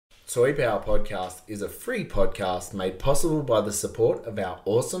Toy Power Podcast is a free podcast made possible by the support of our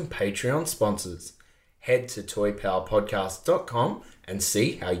awesome Patreon sponsors. Head to toypowerpodcast.com and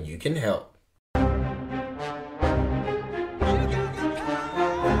see how you can help.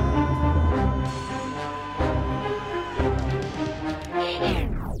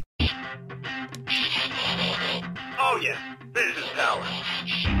 Oh yeah, this is power.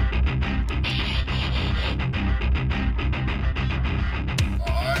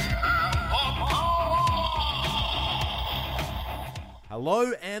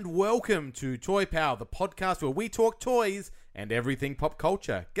 Hello and welcome to Toy Power, the podcast where we talk toys and everything pop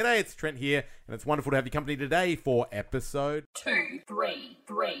culture. G'day, it's Trent here, and it's wonderful to have your company today for episode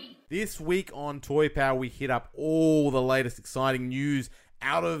 233. This week on Toy Power, we hit up all the latest exciting news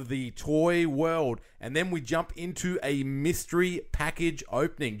out of the toy world, and then we jump into a mystery package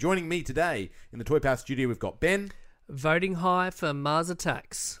opening. Joining me today in the Toy Power studio, we've got Ben. Voting high for Mars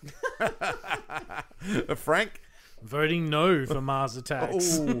Attacks. Frank. Voting no for Mars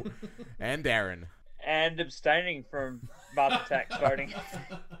Attacks. Ooh. And Darren. And abstaining from Mars Attacks voting.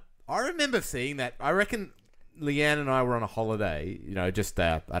 I remember seeing that. I reckon Leanne and I were on a holiday, just,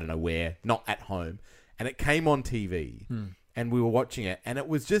 I don't know where, not at home, and it came on TV, and we were watching it, and it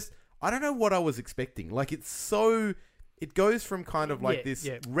was just, I don't know what I was expecting. Like, it goes from kind of like this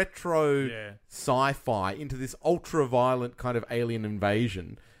retro sci-fi into this ultra-violent kind of alien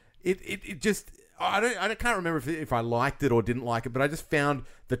invasion. It just... I can't remember if I liked it or didn't like it, but I just found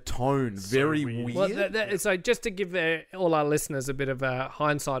the tone very weird. Well, so just to give all our listeners a bit of a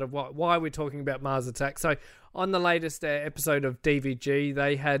hindsight of why we're talking about Mars Attacks. So on the latest episode of DVG,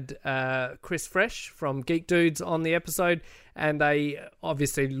 they had Chris Fresh from Geek Dudes on the episode, and they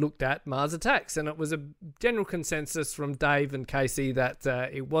obviously looked at Mars Attacks, and it was a general consensus from Dave and Casey that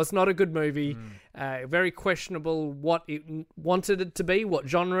it was not a good movie, very questionable what it wanted it to be, what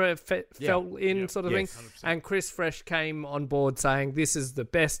genre it fell in, sort of thing. 100%. And Chris Fresh came on board saying this is the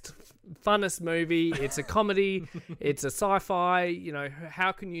best, funnest movie. It's a comedy. It's a sci-fi.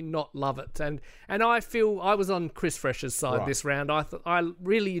 How can you not love it? And I feel I was on Chris Fresh's side this round. I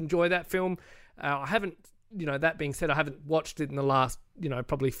really enjoy that film. I haven't, that being said, I haven't watched it in the last,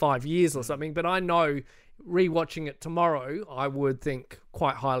 probably 5 years or something. But I know rewatching it tomorrow, I would think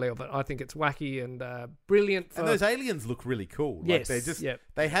quite highly of it. I think it's wacky and brilliant. And those aliens look really cool. Yes, like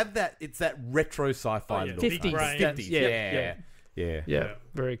they have that. It's that retro sci-fi look. 50s. Yeah,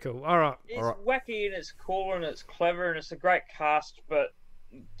 very cool. All right. It's wacky and it's cool and it's clever and it's a great cast, but,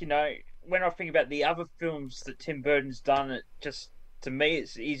 when I think about the other films that Tim Burton's done, it just, to me,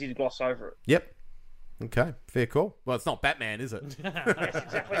 it's easy to gloss over it. Yep. Okay, fair call. Well, it's not Batman, is it? That's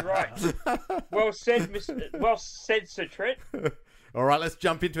exactly right. Well said, Sir Trent. All right, let's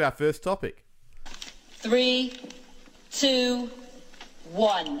jump into our first topic. 3, 2,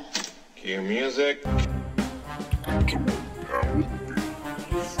 1. Cue music.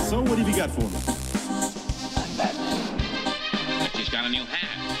 So what have you got for me? I'm Batman. She's got a new hat.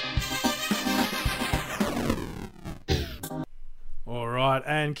 All right,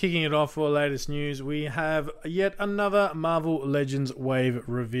 and kicking it off for latest news, we have yet another Marvel Legends Wave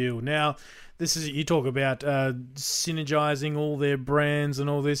reveal. Now, this is, you talk about synergizing all their brands and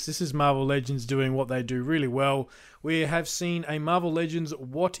all this. This is Marvel Legends doing what they do really well. We have seen a Marvel Legends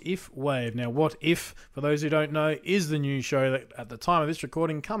What If Wave. Now, What If, for those who don't know, is the new show that at the time of this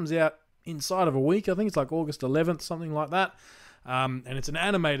recording comes out inside of a week. I think it's like August 11th, something like that. And it's an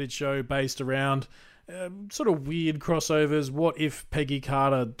animated show based around sort of weird crossovers. What if Peggy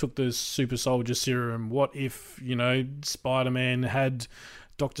Carter took the super soldier serum? What if, Spider-Man had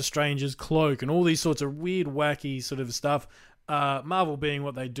Doctor Strange's cloak and all these sorts of weird, wacky sort of stuff. Marvel being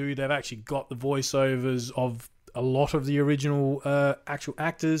what they do, they've actually got the voiceovers of a lot of the original actual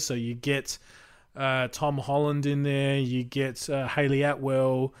actors. So you get Tom Holland in there, you get Hayley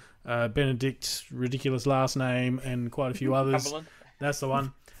Atwell, Benedict, ridiculous last name, and quite a few others. Cumberland. That's the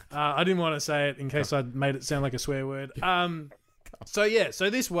one. I didn't want to say it in case I made it sound like a swear word. So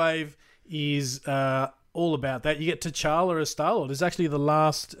this wave is all about that. You get T'Challa as Star-Lord. It's actually the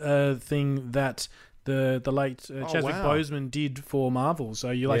last thing that the late Chadwick Boseman did for Marvel.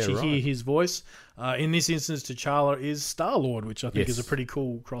 So you'll actually hear his voice. In this instance, T'Challa is Star-Lord, which I think is a pretty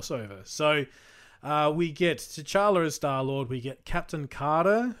cool crossover. So we get T'Challa as Star-Lord. We get Captain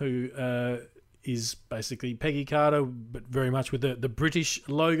Carter, who is basically Peggy Carter, but very much with the British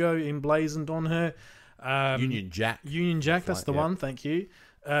logo emblazoned on her. Union Jack. Union Jack, that's the one, thank you.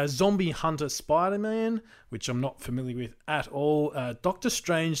 Zombie Hunter Spider-Man, which I'm not familiar with at all. Doctor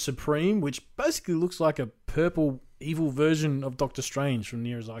Strange Supreme, which basically looks like a purple evil version of Doctor Strange from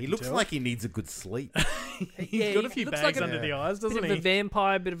near as I He can looks tell. like he needs a good sleep. He's got a few looks bags like under the eyes, doesn't bit he? of a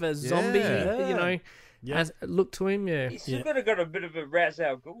vampire, bit of a zombie, Yeah. you know, as look to him. Yeah, He's still got a bit of a Ra's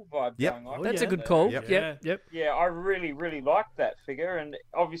al Ghul vibe Yep. going on. that's a yeah. good call. Yep. Yep. Yeah, I really, really like that figure, and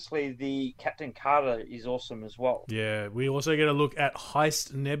obviously the Captain Carter is awesome as well. Yeah, we also get a look at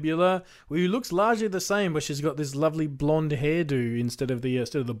Heist Nebula, who looks largely the same, but she's got this lovely blonde hairdo instead of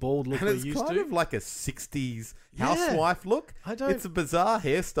the bald look And we're it's used kind to. of like a 60s housewife look. I don't- It's a bizarre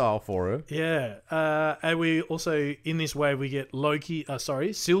hairstyle for her. Yeah, and we also, in this wave, we get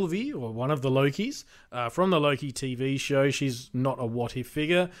Sylvie, or one of the Lokis, from the Loki TV show. She's not a what-if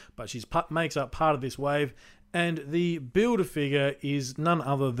figure, but she's makes up part of this wave. And the Build-A-Figure is none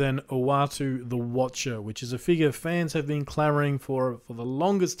other than Uatu the Watcher, which is a figure fans have been clamoring for the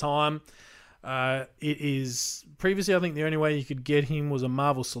longest time. It is previously, I think, the only way you could get him was a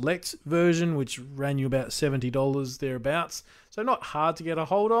Marvel Select version, which ran you about $70 thereabouts. So not hard to get a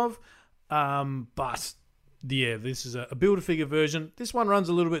hold of, but yeah, this is a Build-A-Figure version. This one runs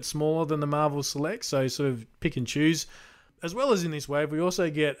a little bit smaller than the Marvel Select, so sort of pick and choose. As well as in this wave, we also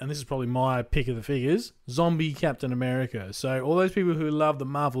get, and this is probably my pick of the figures, Zombie Captain America. So all those people who love the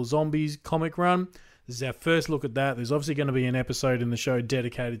Marvel Zombies comic run, this is our first look at that. There's obviously going to be an episode in the show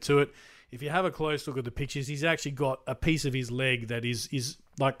dedicated to it. If you have a close look at the pictures, he's actually got a piece of his leg that is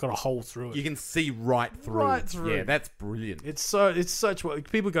like got a hole through it. You can see right through. Right through. Yeah, that's brilliant. It's such what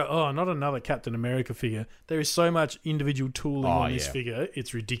people go, oh, not another Captain America figure. There is so much individual tooling on this figure.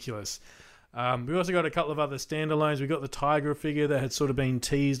 It's ridiculous. We also got a couple of other standalones. We got the Tigra figure that had sort of been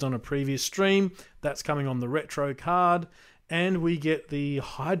teased on a previous stream. That's coming on the retro card. And we get the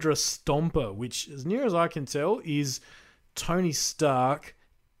Hydra Stomper, which, as near as I can tell, is Tony Stark.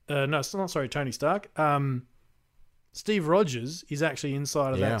 No, it's not, sorry, Tony Stark. Steve Rogers is actually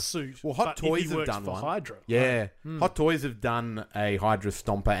inside of that suit. Well, Hot but if Toys he have works done for one. Hydra. Yeah. Hot Toys have done a Hydra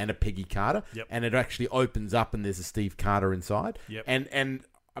Stomper and a Peggy Carter. Yep. And it actually opens up and there's a Steve Carter inside. Yep. And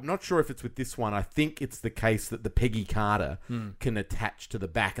I'm not sure if it's with this one. I think it's the case that the Peggy Carter can attach to the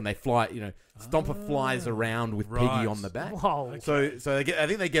back and they fly, Stomper flies around with right. Peggy on the back. Wow. So I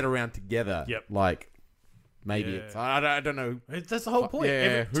think they get around together. Yep. Like, maybe Yeah. it's, I don't know. That's the whole point.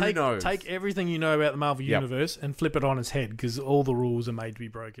 Yeah, who knows? Take everything you know about the Marvel Yep. Universe and flip it on its head because all the rules are made to be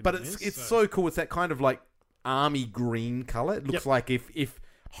broken. But in it's this, so cool. It's that kind of like army green color. It looks Yep. like if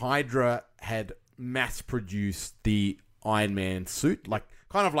Hydra had mass produced the Iron Man suit, like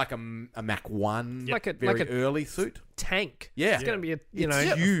kind of like a Mach 1, Like a- very like a- early suit. Tank. Yeah. It's going to be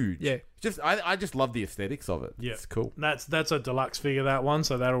It's huge. Yeah. I just love the aesthetics of it. Yeah. It's cool. That's a deluxe figure, that one,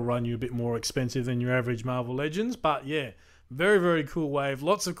 so that'll run you a bit more expensive than your average Marvel Legends. But yeah, very, very cool wave.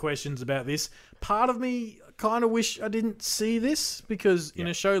 Lots of questions about this. Part of me kind of wish I didn't see this because in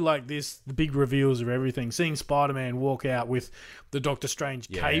a show like this, the big reveals of everything, seeing Spider-Man walk out with the Doctor Strange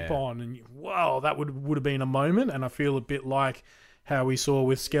cape on, and wow, that would have been a moment. And I feel a bit like how we saw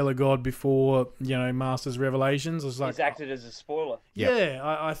with Skelegod before, Masters Revelations. It's like, He's acted as a spoiler. yeah,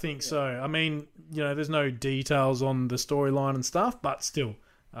 I think so. I mean, there's no details on the storyline and stuff, but still,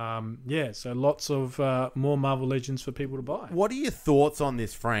 so lots of more Marvel Legends for people to buy. What are your thoughts on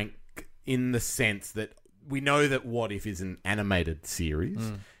this, Frank, in the sense that we know that What If is an animated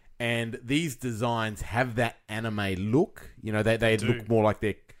series, and these designs have that anime look? They look more like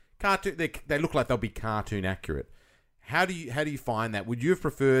they're cartoon. They look like they'll be cartoon accurate. How do you find that? Would you have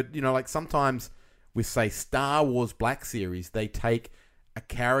preferred, like sometimes with, say, Star Wars Black Series, they take a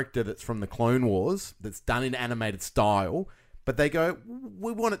character that's from the Clone Wars that's done in animated style, but they go,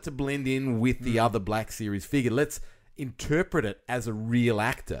 we want it to blend in with the other Black Series figure. Let's interpret it as a real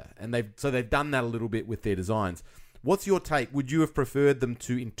actor. And they've done that a little bit with their designs. What's your take? Would you have preferred them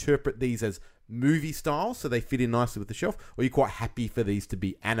to interpret these as movie style so they fit in nicely with the shelf? Or are you quite happy for these to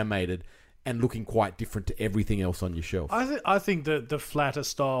be animated and looking quite different to everything else on your shelf? I think that the flatter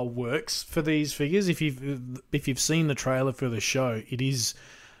style works for these figures. If you've seen the trailer for the show, it is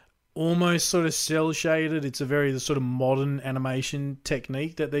almost sort of cel shaded. It's a very sort of modern animation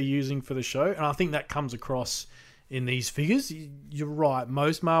technique that they're using for the show, and I think that comes across in these figures. You're right.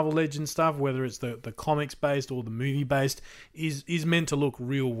 Most Marvel Legends stuff, whether it's the comics based or the movie based, is meant to look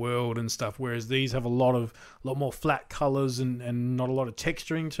real world and stuff. Whereas these have a lot more flat colors and not a lot of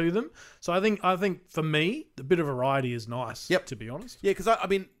texturing to them. So I think for me, a bit of variety is nice. Yep. To be honest. Yeah, because I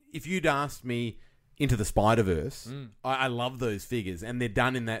mean, if you'd asked me Into the Spider-Verse, I love those figures, and they're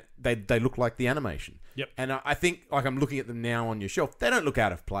done in that they look like the animation. Yep. And I think, like, I'm looking at them now on your shelf, they don't look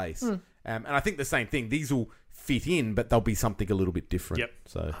out of place. And I think the same thing. These will fit in, but they'll be something a little bit different. Yep.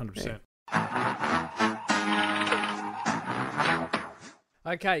 So 100%.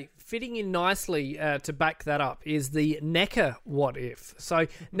 Okay, fitting in nicely to back that up is the NECA What If. So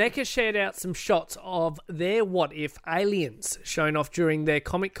NECA shared out some shots of their What If aliens shown off during their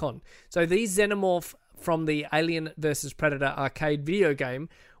Comic-Con. So these xenomorph from the Alien vs. Predator arcade video game,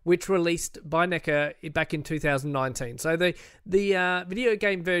 which released by NECA back in 2019. So the video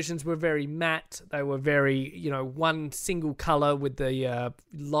game versions were very matte. They were very, one single color with the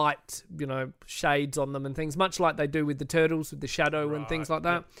light, shades on them and things, much like they do with the Turtles, with the shadow and things like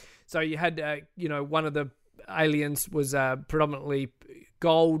that. Yep. So you had, one of the aliens was predominantly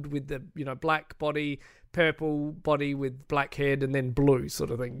gold with the, black body, purple body with black head, and then blue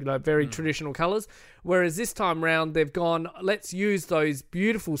sort of thing, very traditional colors. Whereas this time round, they've gone, let's use those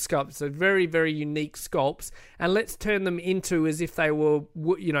beautiful sculpts, so very, very unique sculpts, and let's turn them into as if they were,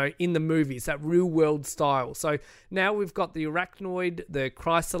 in the movies, that real world style. So now we've got the Arachnoid, the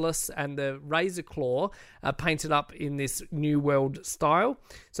Chrysalis, and the Razor Claw painted up in this new world style.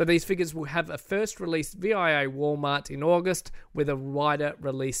 So these figures will have a first release VIA Walmart in August, with a wider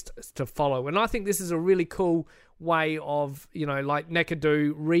release to follow. And I think this is a really cool way of, like NECA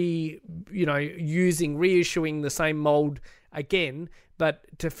do, reissuing the same mold again, but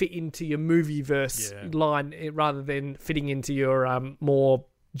to fit into your movieverse line rather than fitting into your more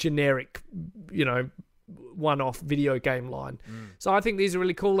generic, one-off video game line. So I think these are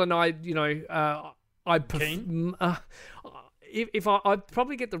really cool, and I'd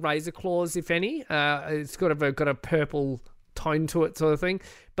probably get the Razor Claws, if any. It's got a purple tone to it, sort of thing.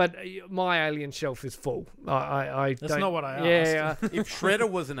 But my alien shelf is full. That's not what I asked. If Shredder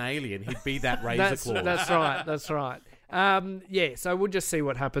was an alien, he'd be that Razor Claw. That's right. So we'll just see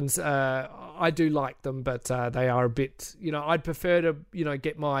what happens. I do like them, but they are a bit, I'd prefer to,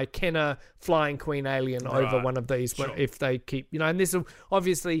 get my Kenner Flying Queen alien over one of these, sure. if they keep, and this will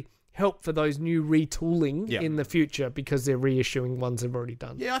obviously help for those new retooling in the future, because they're reissuing ones they've already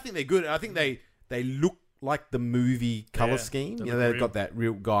done. Yeah, I think they're good. I think they look like the movie color scheme. They've got that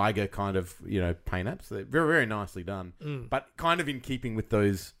real Geiger kind of, paint apps. They're very, very nicely done, but kind of in keeping with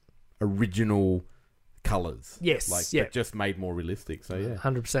those original colors. Yes, but just made more realistic. So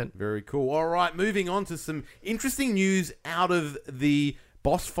 100%. Very cool. All right, moving on to some interesting news out of the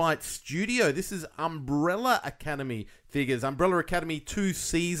Boss Fight Studio. This is Umbrella Academy figures. Umbrella Academy, 2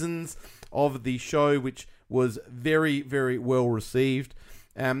 seasons of the show, which was very, very well received.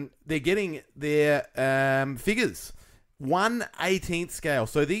 They're getting their figures 1/18th scale.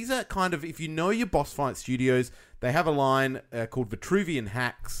 So these are kind of, if you know your Boss Fight Studios, they have a line called Vitruvian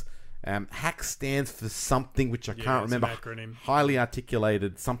Hacks. Hacks stands for something which I can't remember. It's an acronym. Highly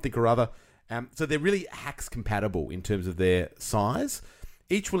articulated something or other. So they're really Hacks compatible in terms of their size.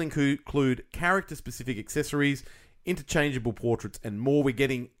 Each will include character-specific accessories, interchangeable portraits, and more. We're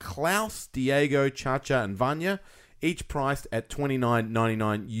getting Klaus, Diego, Cha-Cha, and Vanya, each priced at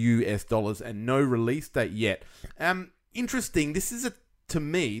 $29.99 US, and no release date yet. Interesting. This is to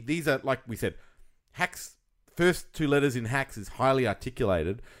me, these are, like we said, Hacks. First 2 letters in Hacks is highly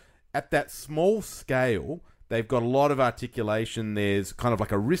articulated. At that small scale, they've got a lot of articulation. There's kind of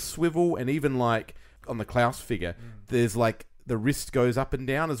like a wrist swivel, and even like on the Klaus figure, there's like the wrist goes up and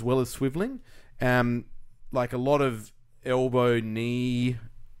down as well as swiveling. Like a lot of elbow, knee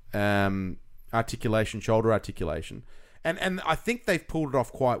articulation, shoulder articulation. And I think they've pulled it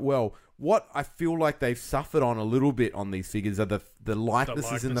off quite well. What I feel like they've suffered on a little bit on these figures are the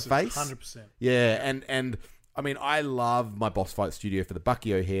likenesses in the face. 100%. Yeah, and I mean, I love my Boss Fight Studio for the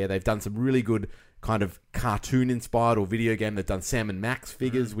Bucky O'Hare. They've done some really good kind of cartoon-inspired or video game. They've done Sam and Max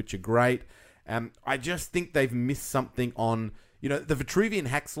figures, which are great. I just think they've missed something on, the Vitruvian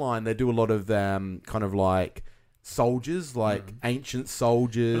Hacks line. They do a lot of kind of like soldiers, like ancient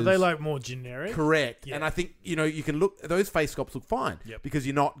soldiers. Are they like more generic? Correct. Yeah. And I think, you can look, those face sculpts look fine because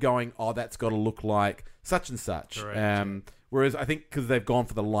you're not going, oh, that's got to look like such and such. Correct. Whereas I think because they've gone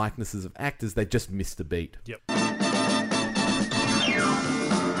for the likenesses of actors, they just missed a beat. Yep.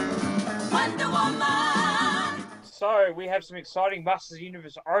 Wonder Woman! So we have some exciting Masters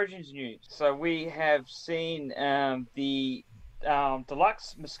Universe Origins news. So we have seen the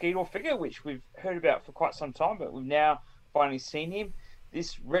deluxe Mosquito figure, which we've heard about for quite some time, but we've now finally seen him.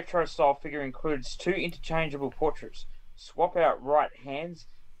 This retro style figure includes 2 interchangeable portraits, swap out right hands,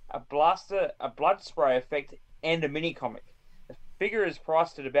 a blaster, a blood spray effect, and a mini comic. The figure is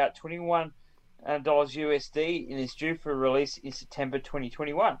priced at about $21 USD and is due for release in September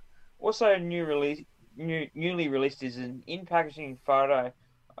 2021. Also, newly released is an in-packaging photo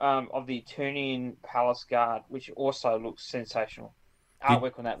of the Eternian Palace Guard, which also looks sensational.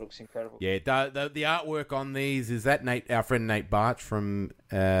 Artwork on that looks incredible. Yeah, the artwork on these is that our friend Nate Barch from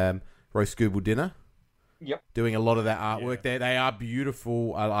Roast Google Dinner. Yep. Doing a lot of that artwork there. They are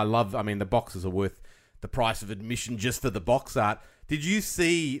beautiful. I love, the boxes are worth the price of admission just for the box art. Did you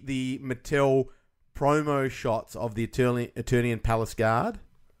see the Mattel promo shots of the Eternian Palace Guard?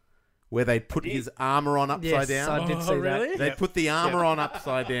 Where they put his armor on upside Yes, down? I did see that. They put the armor on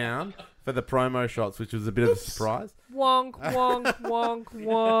upside down for the promo shots, which was a bit of a surprise. Wonk, wonk, wonk,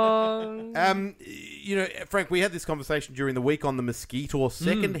 wonk. Frank, we had this conversation during the week on the Mosquito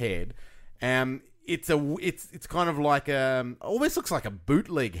second head. It's kind of like almost looks like a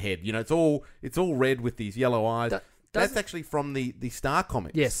bootleg head. It's all red with these yellow eyes. That's actually from the Star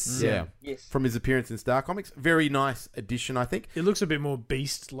Comics. Yes. Yeah. Yes. From his appearance in Star Comics. Very nice addition, I think. It looks a bit more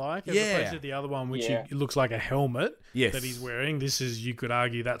beast-like as opposed to the other one, which it looks like a helmet that he's wearing. This is, you could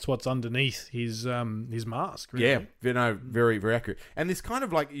argue, that's what's underneath his mask. Really. Yeah, very, very accurate. And this kind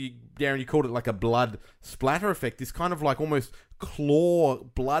of like, Darren, you called it like a blood splatter effect. This kind of like almost claw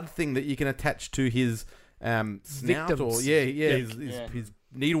blood thing that you can attach to his snout Victims. or his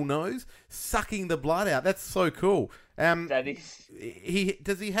needle nose, sucking the blood out. That's so cool. That is.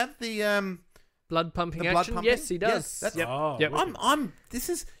 Does he have the Blood pumping the blood action? pumping? Yes, he does. Yes, that's- Yep. Oh, Yep. This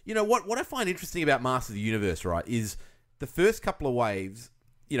is, what I find interesting about Masters of the Universe, right, is the first couple of waves,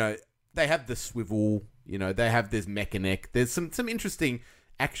 they have the swivel, there's Mechanic, there's some interesting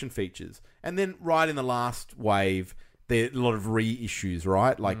action features. And then right in the last wave, there are a lot of reissues,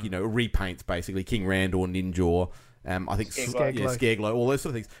 right? Like, repaints, basically. King Randor, Ninja, I think Scareglow, all those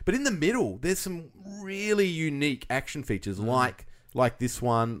sort of things. But in the middle, there's some really unique action features, like this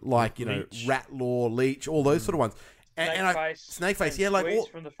one, like Leech. Ratlaw, Leech, all those sort of ones. Snakeface, yeah, like Squeeze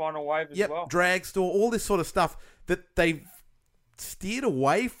from the final wave as well. Dragstore, all this sort of stuff that they've steered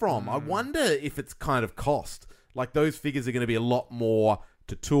away from. I wonder if it's kind of cost. Like those figures are going to be a lot more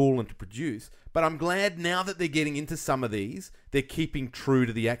to tool and to produce. But I'm glad now that they're getting into some of these, they're keeping true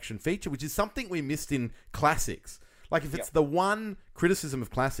to the action feature, which is something we missed in classics. Like, if it's the one criticism of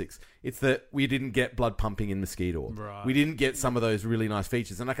classics, it's that we didn't get blood pumping in Mosquito. Right. We didn't get some of those really nice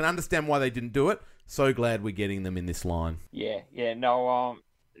features. And I can understand why they didn't do it. So glad we're getting them in this line. No,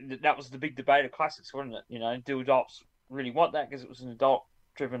 that was the big debate of classics, wasn't it? Do adults really want that because it was an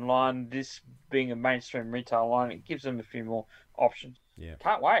adult-driven line? This being a mainstream retail line, it gives them a few more options. Yeah.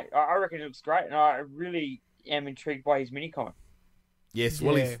 Can't wait. I reckon it looks great, and I really am intrigued by his mini-comic. Yes,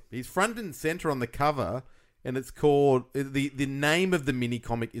 well, he's front and center on the cover, and it's called, the name of the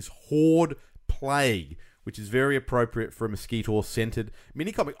mini-comic is Horde Plague, which is very appropriate for a Mosquito-centered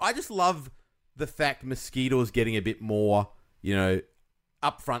mini-comic. I just love the fact Mosquito's getting a bit more,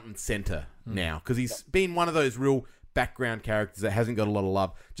 up front and center now, because he's been one of those real background characters that hasn't got a lot of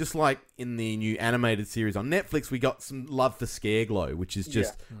love. Just like in the new animated series on Netflix, we got some love for Scareglow, which is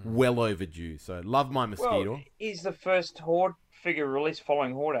just well overdue. So love my Mosquito. Well, he's the first Horde figure released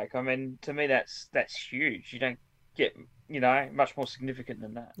following Hordak. I mean, to me, that's huge. You don't get, much more significant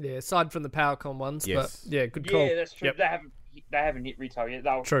than that. Yeah, aside from the PowerCon ones, Yes. but yeah, good call. Yeah, that's true. Yep. They haven't hit retail yet.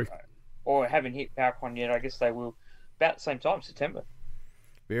 They'll, True. Or haven't hit PowerCon yet. I guess they will about the same time, September.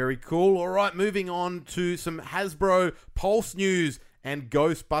 Very cool. All right, moving on to some Hasbro Pulse news and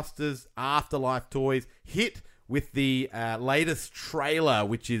Ghostbusters Afterlife toys hit with the latest trailer,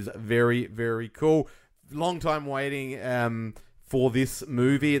 which is very, very cool. Long time waiting for this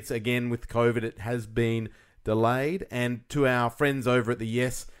movie. It's, again, with COVID, it has been delayed. And to our friends over at the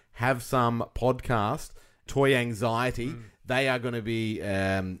Yes Have Some podcast, Toy Anxiety, they are going to be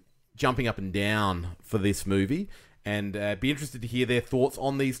jumping up and down for this movie. And be interested to hear their thoughts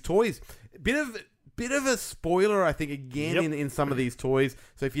on these toys. Bit of a spoiler, I think, again, in some of these toys.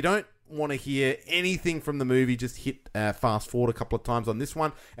 So if you don't want to hear anything from the movie, just hit fast forward a couple of times on this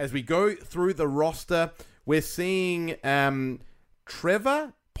one. As we go through the roster, we're seeing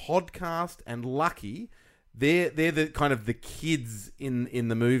Trevor, Podcast, and Lucky. They're the kind of the kids in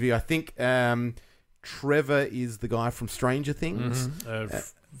the movie. I think Trevor is the guy from Stranger Things.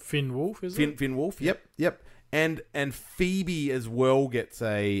 Finn Wolf, is it? Finn Wolf, yep. And Phoebe as well gets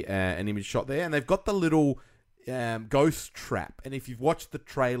an image shot there, and they've got the little ghost trap. And if you've watched the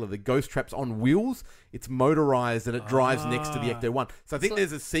trailer, the ghost trap's on wheels. It's motorized and it drives next to the Ecto-1. So I think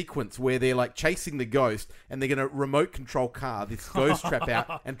there's a sequence where they're like chasing the ghost, and they're going to remote control car this ghost trap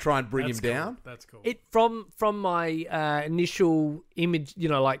out and try and bring him down. That's cool. It from my initial image,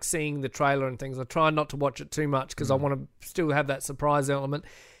 like seeing the trailer and things. I try not to watch it too much because I want to still have that surprise element.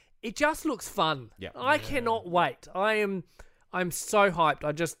 It just looks fun. Yeah. I cannot wait. I'm so hyped.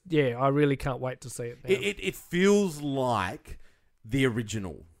 I really can't wait to see it now. It feels like the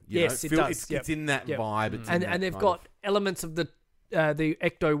original. Yes, it does. It's in that vibe. It's in and that they've kind got of- elements of the the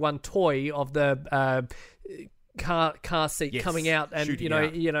Ecto-1 toy of the car seat Yes, coming out, and shooting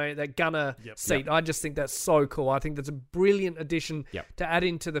you know, out. that gunner seat. I just think that's so cool. I think that's a brilliant addition to add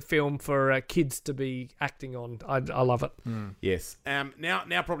into the film for kids to be acting on. I love it. Yes.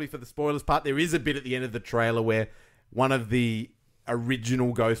 Now probably for the spoilers part, there is a bit at the end of the trailer where one of the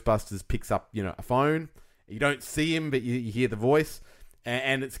original Ghostbusters picks up, a phone. You don't see him, but you hear the voice.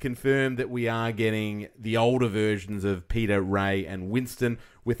 And it's confirmed that we are getting the older versions of Peter, Ray, and Winston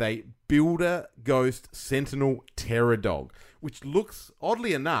with a Builder Ghost Sentinel Terror Dog, which looks,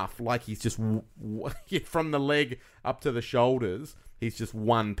 oddly enough, like he's just from the leg up to the shoulders, he's just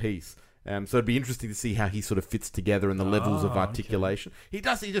one piece. So it'd be interesting to see how he sort of fits together and the levels of articulation.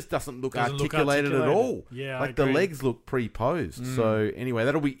 Okay. He just doesn't look articulated at all. Yeah, like the legs look pre-posed. So anyway,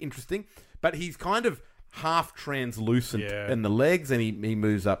 that'll be interesting. But he's kind of half translucent in the legs, and he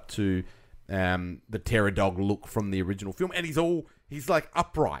moves up to the Terror Dog look from the original film, and he's like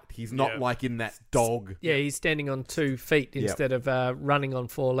upright. He's not like in that dog. Yeah, he's standing on 2 feet instead of running on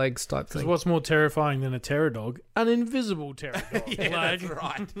 4 legs type thing. Because what's more terrifying than a terror dog? An invisible terror dog. That's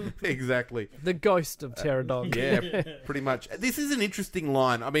right. Exactly. The ghost of Terror Dog. Yeah, pretty much. This is an interesting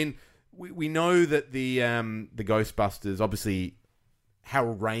line. I mean, we know that the Ghostbusters, obviously,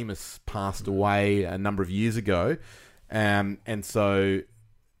 Harold Ramis passed away a number of years ago, and so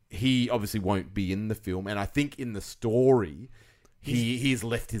he obviously won't be in the film. And I think in the story, he's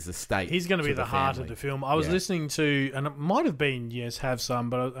left his estate. He's going to be the heart family. of the film. I was listening to, and it might have been Have Some,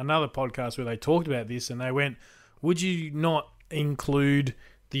 but another podcast where they talked about this, and they went, "Would you not include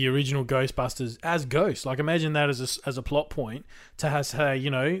the original Ghostbusters as ghosts? Like, imagine that as a plot point to say,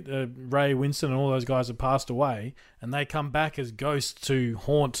 Ray, Winston, and all those guys have passed away, and they come back as ghosts to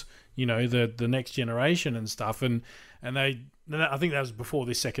haunt, the next generation and stuff." And I think that was before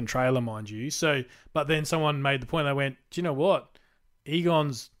this second trailer, mind you. So, but then someone made the point. They went, "Do you know what?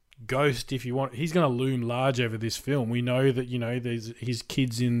 Egon's ghost, if you want, he's going to loom large over this film. We know that there's his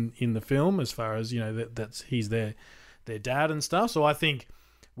kids in the film, as far as that's he's their dad and stuff. So I think."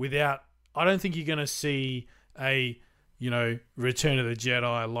 I don't think you're going to see a, Return of the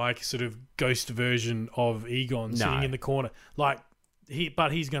Jedi like sort of ghost version of Egon sitting in the corner. But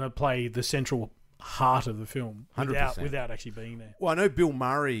he's going to play the central heart of the film 100%. without actually being there. Well, I know Bill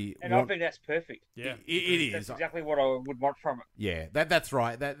Murray. And I think that's perfect. Yeah, it is. That's exactly what I would want from it. Yeah, that's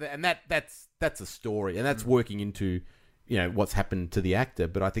right. That's a story, and that's working into, what's happened to the actor.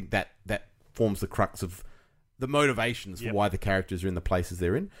 But I think that forms the crux of the motivations for why the characters are in the places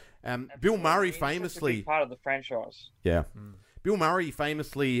they're in. Bill Murray famously part of the franchise. Yeah, Bill Murray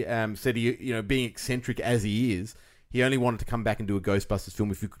famously said being eccentric as he is, he only wanted to come back and do a Ghostbusters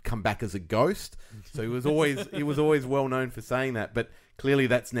film if he could come back as a ghost. So he was always well known for saying that. But clearly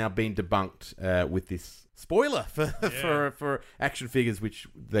that's now been debunked with this spoiler for action figures, which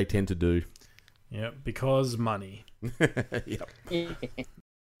they tend to do. Yeah, because money. Yep.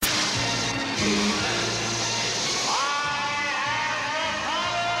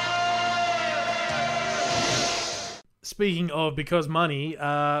 Speaking of because money,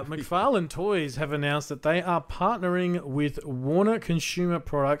 McFarlane Toys have announced that they are partnering with Warner Consumer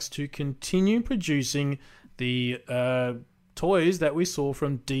Products to continue producing the toys that we saw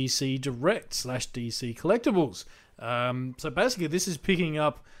from DC Direct / DC Collectibles. So basically, this is picking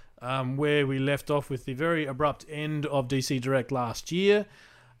up where we left off with the very abrupt end of DC Direct last year.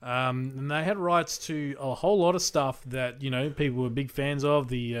 And they had rights to a whole lot of stuff that, people were big fans of.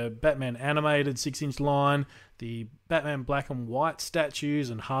 The Batman animated 6-inch line, the Batman black and white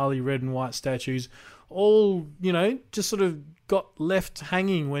statues and Harley red and white statues, all, just sort of got left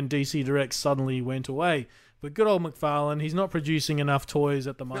hanging when DC Direct suddenly went away. But good old McFarlane, he's not producing enough toys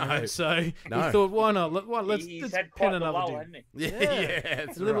at the moment, so he thought, why not? Let's had pen quite the another lull, deal. hadn't he? Yeah,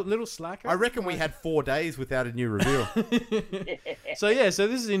 it's a little slacker. I reckon we had 4 days without a new reveal. So this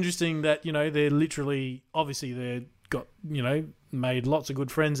is interesting that they're literally, obviously they've got made lots of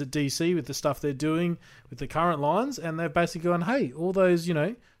good friends at DC with the stuff they're doing with the current lines, and they've basically gone, hey, all those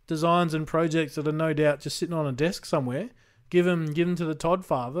designs and projects that are no doubt just sitting on a desk somewhere, give them to the Todd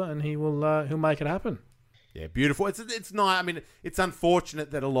father, and he'll make it happen. Yeah, beautiful. It's nice. I mean, it's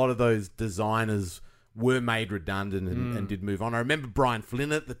unfortunate that a lot of those designers were made redundant and did move on. I remember Brian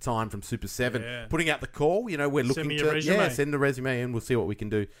Flynn at the time from Super 7 putting out the call. We're looking Send me a resume. send a resume and we'll see what we can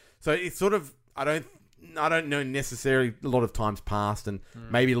do. So it's sort of I don't know necessarily a lot of times passed and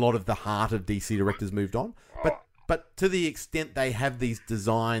maybe a lot of the heart of DC directors moved on. But to the extent they have these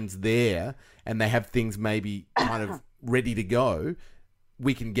designs there and they have things maybe kind of ready to go,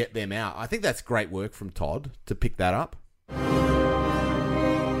 we can get them out. I think that's great work from Todd to pick that up.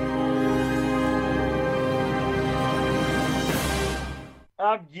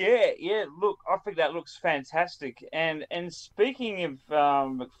 Yeah. Look, I think that looks fantastic. And speaking of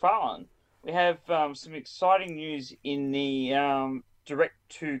McFarlane, we have some exciting news in the direct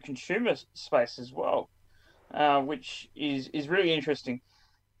to consumer space as well, which is really interesting.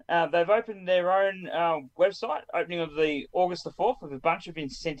 They've opened their own website, opening of the August the 4th, with a bunch of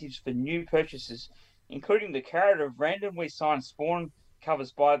incentives for new purchases, including the carrot of randomly signed Spawn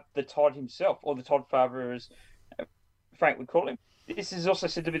covers by the Todd himself, or the Todd father, as Frank would call him. This is also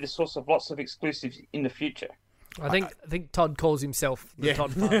said to be the source of lots of exclusives in the future. I think Todd calls himself the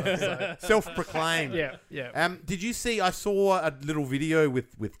Todd father. So. Self-proclaimed. Yeah. Did you see? I saw a little video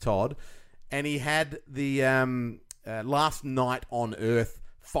with Todd, and he had the Last Night on Earth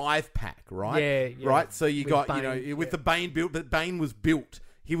 5-pack, right? Yeah. Right. So you With got Bane, with the Bane built, but Bane was built.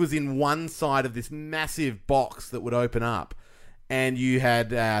 He was in one side of this massive box that would open up, and you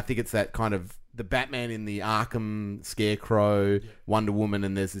had I think it's that kind of the Batman in the Arkham Scarecrow, Wonder Woman,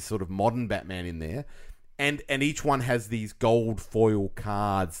 and there's this sort of modern Batman in there. And each one has these gold foil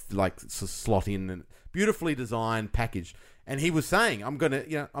cards, like slot in, and beautifully designed, packaged. And he was saying, I'm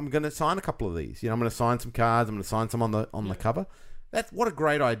gonna sign a couple of these. I'm gonna sign some cards. I'm gonna sign some on the cover. That's what a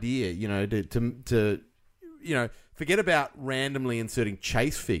great idea. To forget about randomly inserting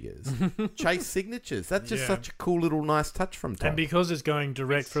chase figures, chase signatures. That's just such a cool little nice touch from Todd. And because it's going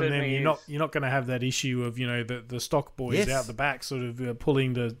direct from them, certainly you're not going to have that issue of the stock boys out the back sort of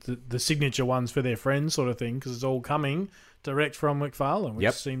pulling the signature ones for their friends sort of thing, because it's all coming direct from McFarlane, which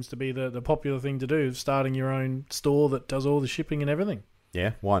seems to be the popular thing to do, starting your own store that does all the shipping and everything.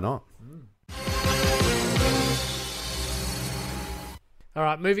 Yeah, why not? All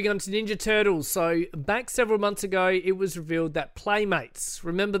right, moving on to Ninja Turtles. So back several months ago, it was revealed that Playmates,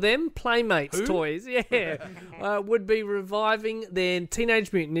 remember them? Playmates toys, would be reviving their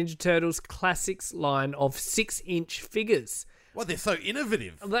Teenage Mutant Ninja Turtles Classics line of 6-inch figures. Well, they're so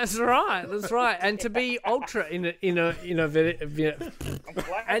innovative. That's right. And to be ultra innovative,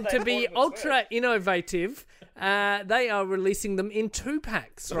 they are releasing them in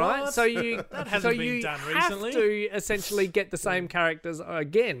 2-packs, right? What? So you hasn't been done have recently. to essentially get the same characters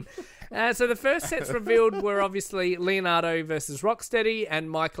again. So the first sets revealed were obviously Leonardo versus Rocksteady and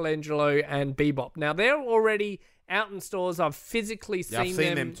Michelangelo and Bebop. Now they're already out in stores. I've physically seen, I've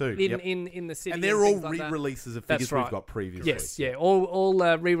seen them too. in the city, And they're all things like that. re-releases of That's figures right. we've got previously. Yes, yeah, all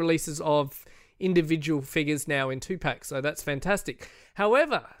re-releases of individual figures now in 2-packs, so that's fantastic.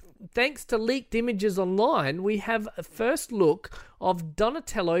 However, thanks to leaked images online, we have a first look of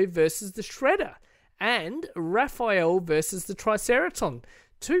Donatello versus the Shredder and Raphael versus the Triceraton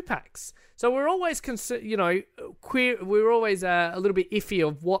 2-packs. So we're always we're always a little bit iffy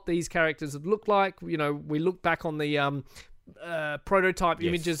of what these characters would look like. We look back on the prototype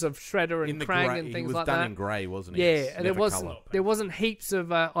images of Shredder and Krang and things like that. He was done in grey, wasn't he? Yeah, It's and never there wasn't heaps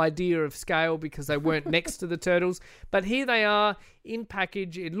of idea of scale because they weren't next to the turtles. But here they are in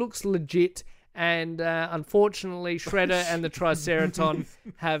package. It looks legit, and unfortunately, Shredder and the Triceraton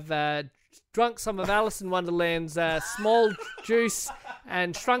have drunk some of Alice in Wonderland's small juice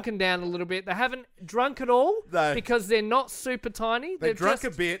and shrunken down a little bit. They haven't drunk at all because they're not super tiny. They They're drank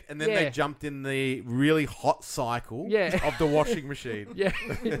just, a bit, and then they jumped in the really hot cycle of the washing machine. Yeah.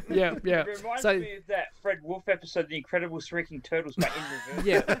 It reminds me of that Fred Wolf episode, The Incredible Shrinking Turtles, but in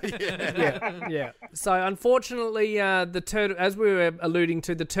reverse. Yeah. So unfortunately, the turtle, as we were alluding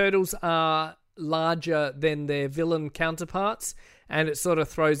to, the turtles are larger than their villain counterparts, and it sort of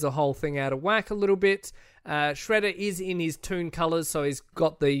throws the whole thing out of whack a little bit. Shredder is in his Toon colours, so he's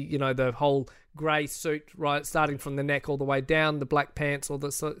got the whole grey suit, right, starting from the neck all the way down, the black pants,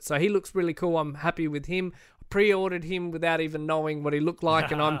 so he looks really cool. I'm happy with him. Pre-ordered him without even knowing what he looked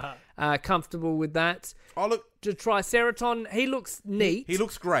like, and I'm comfortable with that. Oh, look. The Triceraton, he looks neat. He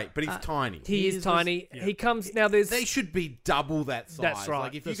looks great, but he's tiny. He is tiny. He comes... Now, there's... They should be double that size. That's right.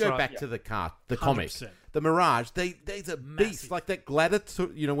 Like, if you That's go right. back to the comic, 100%. the Mirage, they's a beast. Like that Gladiator,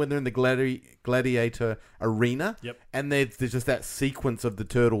 when they're in the Gladiator arena, and there's just that sequence of the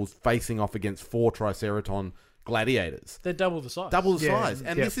turtles facing off against 4 Triceraton gladiators. They're double the size. Double the size.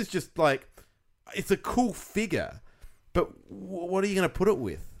 And this is just like... It's a cool figure, but what are you going to put it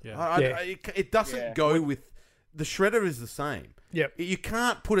with? It doesn't go with... The Shredder is the same. Yep. You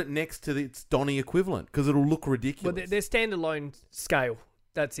can't put it next to its Donnie equivalent because it'll look ridiculous. Well, they're standalone scale.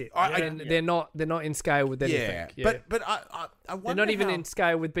 That's it. They're not in scale with anything. Yeah. But I wonder they're not even in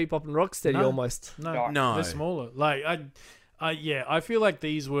scale with Bebop and Rocksteady almost. No, they're smaller. Like I feel like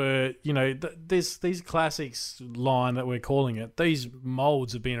these were, these classics line that we're calling it. These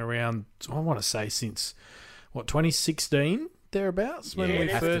molds have been around. I want to say since 2016. thereabouts when Yeah, we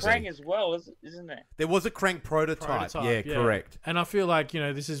it has to first. be. Krang as well, isn't it? There was a Crank prototype. Yeah, correct. And I feel like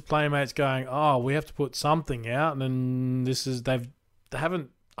this is Playmates going, oh, we have to put something out, and then they haven't.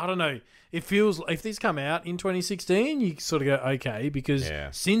 I don't know. It feels if these come out in 2016, you sort of go okay because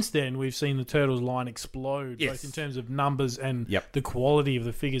since then we've seen the Turtles line explode both in terms of numbers and the quality of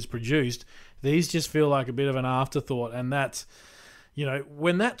the figures produced. These just feel like a bit of an afterthought, and that's.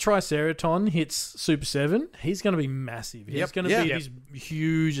 When that Triceraton hits Super 7, he's going to be massive. He's going to be this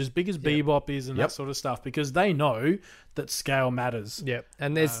huge, as big as Bebop is and that sort of stuff, because they know that scale matters. Yep.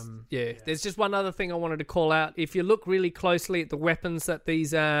 And there's there's just one other thing I wanted to call out. If you look really closely at the weapons that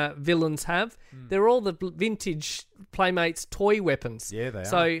these villains have, they're all the vintage Playmates toy weapons. Yeah, they are.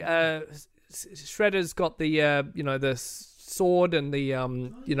 So Shredder's got the the sword and the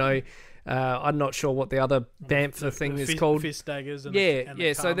I'm not sure what the other Bamfer thing is called. Fist daggers.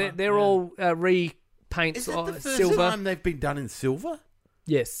 And So they're all repaints Is that the first silver. time they've been done in silver?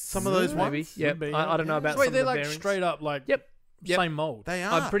 Yes, Some of those maybe. ones? Yep. I don't know about Wait, some they're of the like variants. straight up like Yep. same mold. They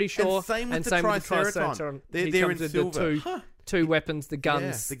are. I'm pretty sure. And same with and the same with the Triceraton. Triceratops. They're He in comes with silver. the two weapons, the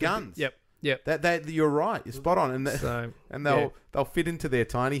guns. the guns. Yep. That you're right. You're spot on, and So, they'll fit into their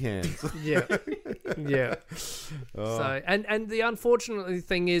tiny hands. yeah. So and the unfortunate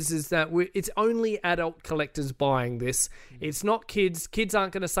thing is that it's only adult collectors buying this. It's not kids. Kids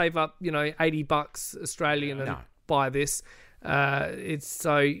aren't going to save up $80 Australian and buy this. It's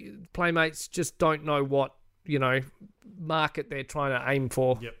so Playmates just don't know what market they're trying to aim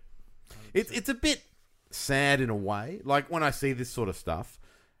for. Yep. It's a bit sad in a way. Like when I see this sort of stuff.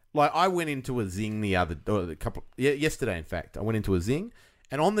 Like I went into a Zing yesterday. In fact, I went into a Zing,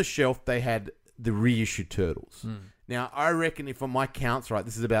 and on the shelf they had the reissued Turtles. Now I reckon if my count's right,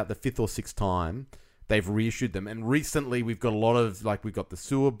 this is about the 5th or 6th time they've reissued them. And recently we've got a lot of we've got the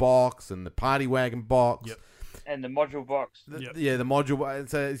sewer box and the party wagon box. Yep. And the module box. The module.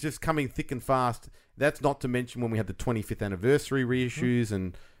 So it's just coming thick and fast. That's not to mention when we had the 25th anniversary reissues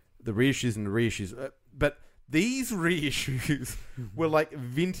and the reissues. But these reissues were like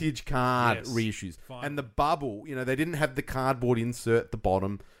vintage card reissues. Fine. And the bubble, they didn't have the cardboard insert at the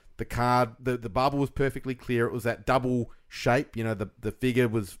bottom. The bubble was perfectly clear. It was that double shape. The figure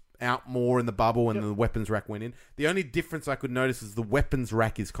was out more in the bubble and the weapons rack went in. The only difference I could notice is the weapons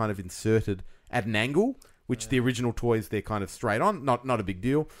rack is kind of inserted at an angle, which the original toys, they're kind of straight on. Not a big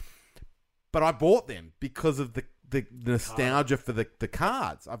deal. But I bought them because of the nostalgia for the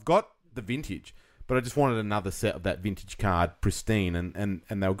cards. I've got the vintage, but I just wanted another set of that vintage card, pristine, and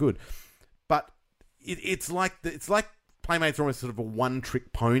they were good. But it's like Playmates are almost sort of a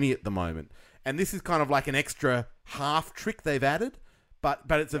one-trick pony at the moment, and this is kind of like an extra half trick they've added, but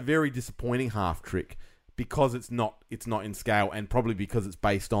it's a very disappointing half trick because it's not in scale, and probably because it's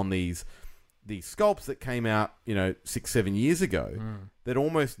based on these sculpts that came out 6-7 years ago that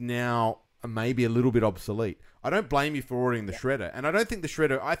almost now are maybe a little bit obsolete. I don't blame you for ordering the Shredder, and I think the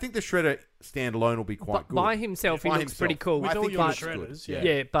Shredder standalone will be quite good. By himself, he looks pretty cool. With all your but,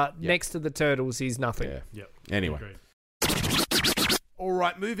 Shredders, but next to the Turtles, he's nothing. Yeah. Yep. Anyway. Agreed. All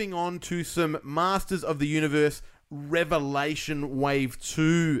right, moving on to some Masters of the Universe Revelation Wave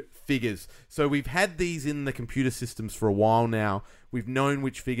 2 figures. So we've had these in the computer systems for a while now. We've known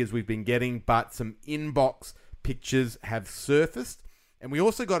which figures we've been getting, but some inbox pictures have surfaced. And we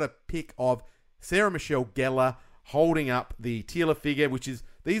also got a pic of Sarah Michelle Gellar holding up the Teela figure,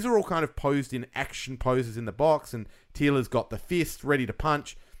 these are all kind of posed in action poses in the box, and Teela's got the fist ready to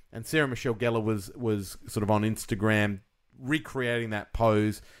punch, and Sarah Michelle Gellar was sort of on Instagram recreating that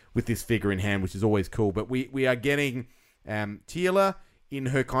pose with this figure in hand, which is always cool. But we are getting Teela in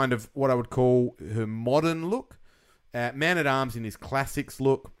her kind of what I would call her modern look, Man-at-Arms in his classics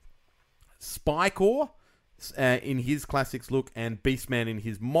look, Spycore in his classics look, and Beastman in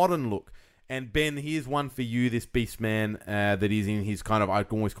his modern look. And Ben, here's one for you, this Beastman that is in his kind of, I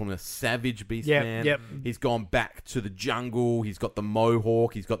can always call him a savage Beastman. Yep. He's gone back to the jungle. He's got the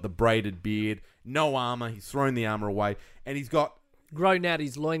mohawk. He's got the braided beard. No armor. He's thrown the armor away. And he's got... grown out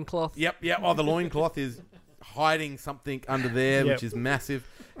his loincloth. Yep. Oh, the loincloth is hiding something under there, which is massive.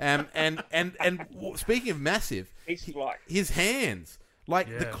 And speaking of massive, his hands,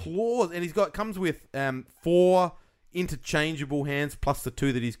 the claws, and comes with 4 interchangeable hands plus the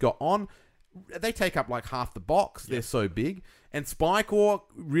 2 that he's got on. They take up like half the box. They're so big. And Spycore,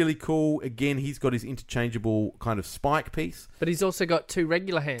 really cool. Again, he's got his interchangeable kind of spike piece. But he's also got 2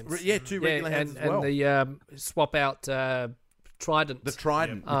 regular hands. 2 regular hands as well. And the swap out trident. The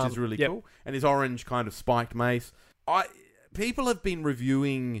trident, which is really cool. And his orange kind of spiked mace. People have been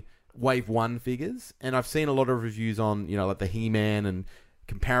reviewing Wave 1 figures, and I've seen a lot of reviews on, like the He-Man and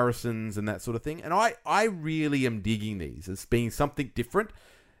comparisons and that sort of thing. And I really am digging these as being something different.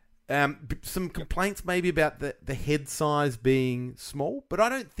 Some complaints maybe about the head size being small, but I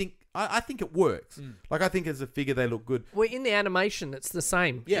don't think... I think it works. Like, I think as a figure, they look good. Well, in the animation, it's the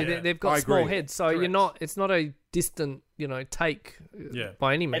same. Yeah. They've got I small agree. heads, so you're not. It's not a distant, take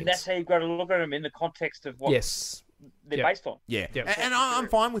by any means. And that's how you've got to look at them in the context of what Yes. they're Yep. based on. Yeah, Yep. and I'm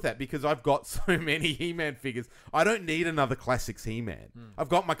fine with that because I've got so many He-Man figures. I don't need another Classics He-Man. I've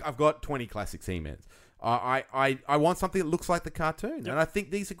got 20 Classics He-Mans. I want something that looks like the cartoon, and I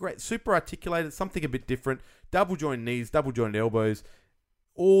think these are great. Super articulated, something a bit different. Double jointed knees, double jointed elbows,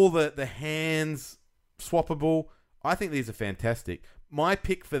 all the hands swappable. I think these are fantastic. My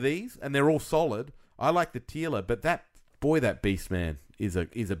pick for these, and they're all solid. I like the Teela, but that Beastman is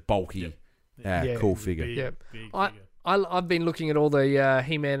a bulky, cool figure. Yep. I've been looking at all the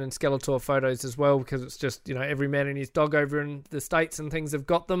He-Man and Skeletor photos as well because it's just, every man and his dog over in the States and things have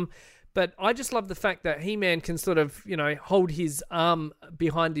got them. But I just love the fact that He-Man can sort of, hold his arm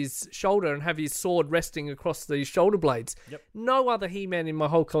behind his shoulder and have his sword resting across the shoulder blades. Yep. No other He-Man in my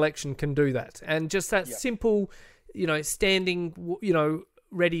whole collection can do that. And just that simple, standing,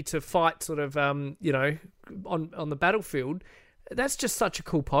 ready to fight sort of, on the battlefield. That's just such a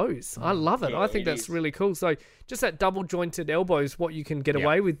cool pose. I love it. Yeah, I think it that's is. really cool. So just that double jointed elbows, what you can get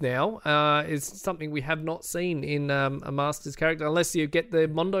away with now, is something we have not seen in a Masters character, unless you get the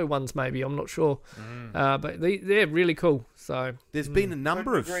Mondo ones. Maybe I'm not sure, but they're really cool. So There's been a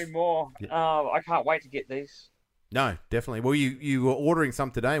number of... Couldn't agree more. I can't wait to get these. No, definitely. Well, you were ordering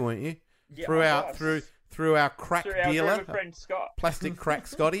some today, weren't you? Yeah, through I our was. through our crack Through our dealer, very good friend Scott. Plastic Crack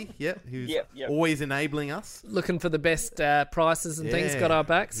Scotty, who's Yep. always enabling us. looking for the best prices and things, got our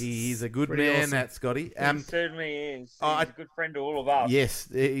backs. He's a good Pretty man, awesome. that Scotty. He certainly is. He's I- a good friend to all of us. Yes,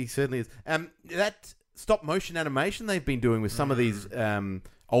 he certainly is. That stop motion animation they've been doing with some of these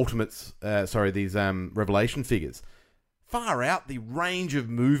these Revelation figures, far out the range of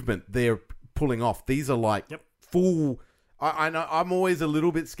movement they're pulling off. These are like full. I know I'm always a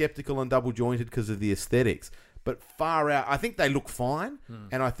little bit skeptical on double jointed because of the aesthetics, but far out. I think they look fine,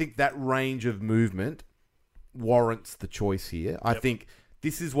 and I think that range of movement warrants the choice here. I think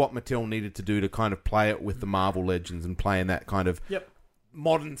this is what Mattel needed to do to kind of play it with the Marvel Legends and play in that kind of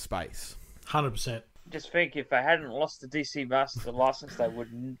modern space. 100%. Just think, if they hadn't lost the DC Master license, they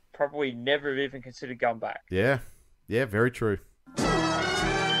would probably never have even considered going back. Yeah, very true.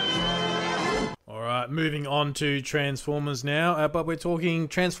 All right, moving on to Transformers now, but we're talking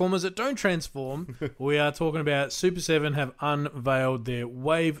Transformers that don't transform. We are talking about Super 7 have unveiled their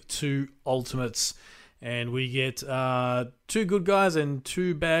Wave 2 Ultimates, and we get 2 good guys and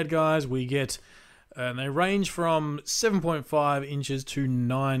 2 bad guys. We get, and they range from 7.5 inches to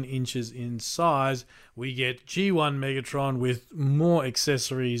 9 inches in size. We get G1 Megatron with more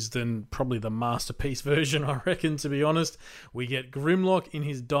accessories than probably the Masterpiece version, I reckon, to be honest. We get Grimlock in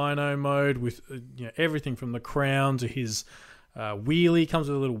his Dino mode with everything from the crown to his wheelie. Comes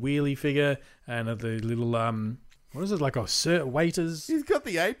with a little wheelie figure and the little, what is it, like a waiter's He's got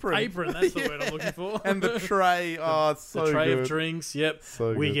the apron. apron, that's the word I'm looking for. And the tray. Oh, it's so the tray good. of drinks, yep.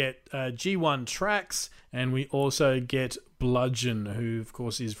 So we good. get G1 Trax, and we also get Bludgeon, who of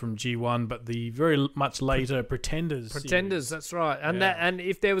course is from G1, but the very much later Pretenders. Pretenders, series. that's right. And and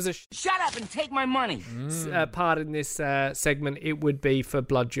if there was a Shut up and take my money. part in this segment, it would be for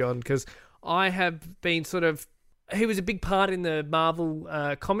Bludgeon, because I have been sort of... He was a big part in the Marvel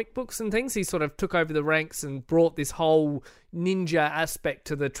comic books and things. He sort of took over the ranks and brought this whole ninja aspect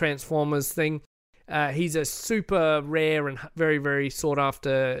to the Transformers thing. He's a super rare and very, very sought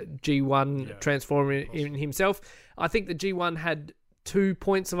after G1 Transformer in himself. I think the G1 had 2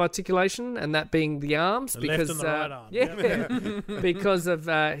 points of articulation, and that being the arms, The because left and the right arm. because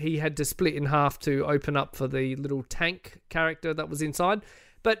of he had to split in half to open up for the little tank character that was inside.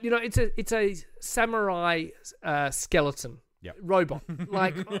 But it's a samurai skeleton. Robot.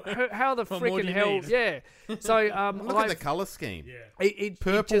 Like, how the What more do freaking you hell? need? Yeah. So Look at the color scheme. it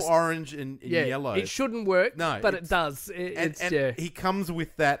Purple, just, orange, and yellow. It shouldn't work, No, but it it's- does. and It's he comes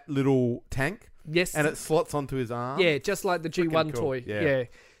with that little tank, yes, and it slots onto his arm. yeah, just like the G1 cool. toy. Yeah. Yeah.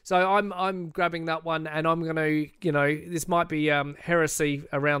 So I'm grabbing that one, and I'm gonna, this might be heresy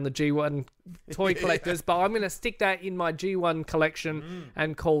around the G1 toy collectors, but I'm gonna stick that in my G1 collection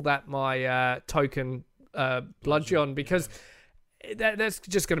and call that my token Bludgeon, because that's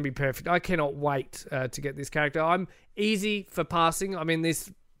just gonna be perfect. I cannot wait to get this character. I'm easy for passing. I mean,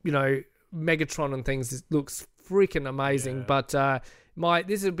 this Megatron and things looks freaking amazing, but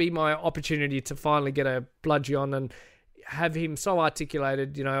this would be my opportunity to finally get a Bludgeon. And have him so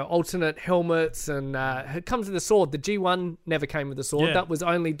articulated, alternate helmets, and it comes with a sword. The G1 never came with a sword. Yeah. That was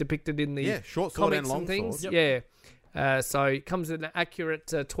only depicted in the short sword comics and long and things. sword. Yeah. So it comes with an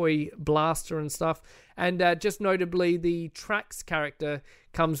accurate toy blaster and stuff. And just notably, the Trax character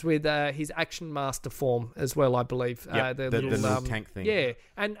comes with his Action Master form as well, I believe. Yep, the little tank thing. Yeah,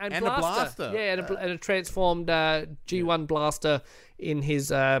 and And a blaster. blaster. Yeah, and a transformed G1 blaster in his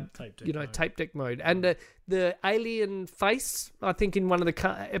tape deck mode. And the alien face, I think in one of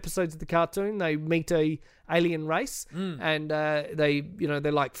the episodes of the cartoon, they meet a alien race, and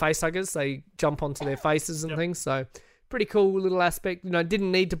they're like face huggers. They jump onto their faces and things. So pretty cool little aspect.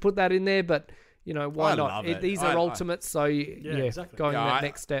 Didn't need to put that in there, but why I not? love it. These are ultimates, so exactly. going Yeah, that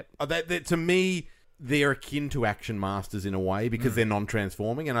next step. To me, they're akin to Action Masters in a way because they're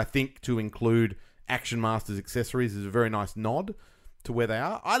non-transforming, and I think to include Action Masters accessories is a very nice nod to where they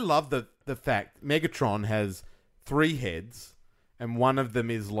are. I love the fact Megatron has 3 heads, and one of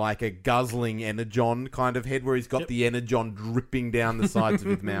them is like a guzzling Energon kind of head where he's got the Energon dripping down the sides of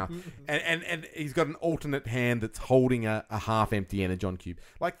his mouth. And he's got an alternate hand that's holding a half-empty Energon cube.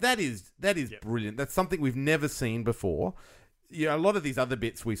 Like, that is brilliant. That's something we've never seen before. A lot of these other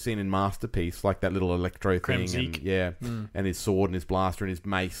bits we've seen in Masterpiece, like that little electro thing, and his sword and his blaster and his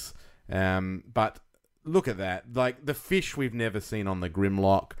mace. But look at that. Like, the fish we've never seen on the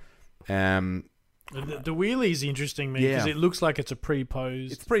Grimlock. The wheelie's interesting, man, because it looks like it's a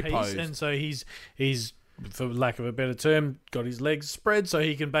pre-posed. It's pre-posed. piece, and so he's, for lack of a better term, got his legs spread so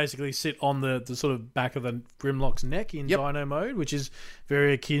he can basically sit on the sort of back of the Grimlock's neck in Dino mode, which is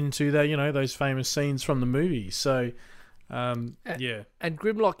very akin to that, those famous scenes from the movie. So, And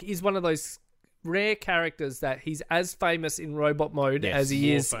Grimlock is one of those rare characters that he's as famous in robot mode as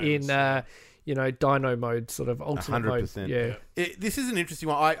he is in Dino mode, sort of ultimate 100%. mode. Yeah. This is an interesting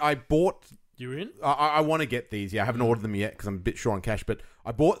one. I bought... You're in? I want to get these. Yeah, I haven't ordered them yet because I'm a bit short on cash. But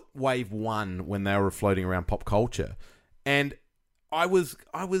I bought Wave 1 when they were floating around pop culture, and I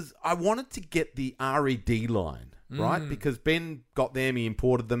wanted to get the RED line, right? Because Ben got them, he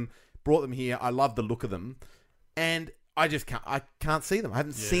imported them, brought them here. I love the look of them, and I can't see them. I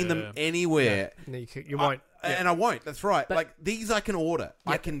haven't seen them anywhere. No, you won't. And I won't. That's right. Like, these I can order.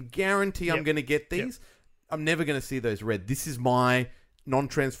 I can guarantee I'm going to get these. I'm never going to see those red. This is my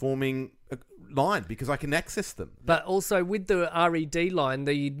non-transforming line because I can access them. But also with the RED line,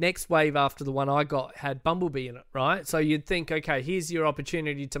 the next wave after the one I got had Bumblebee in it, right? So you'd think, okay, here's your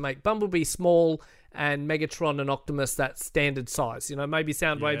opportunity to make Bumblebee small and Megatron and Optimus that standard size. Maybe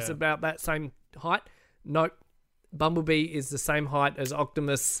Soundwave's about that same height. Nope. Bumblebee is the same height as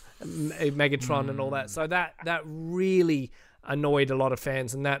Optimus, Megatron, and all that. So that really annoyed a lot of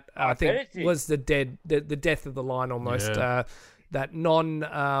fans, and that I think was the death of the line almost. That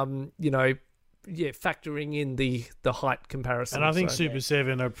factoring in the height comparison. And I think Super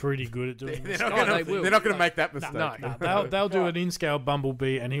 7 are pretty good at doing this. They're not going to make that mistake. No, they'll do an in-scale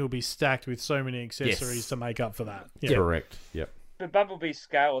Bumblebee, and he'll be stacked with so many accessories to make up for that. Yeah. Correct. Yep. But Bumblebee's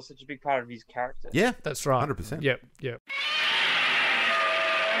scale is such a big part of his character. Yeah, that's right. 100%. Yep.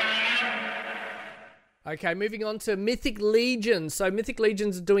 Okay, moving on to Mythic Legions. So Mythic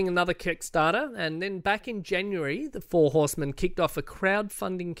Legions are doing another Kickstarter, and then back in January, the Four Horsemen kicked off a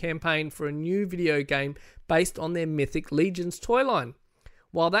crowdfunding campaign for a new video game based on their Mythic Legions toy line.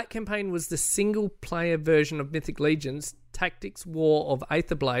 While that campaign was the single-player version of Mythic Legions, Tactics War of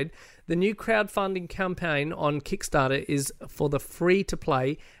Aetherblade, the new crowdfunding campaign on Kickstarter is for the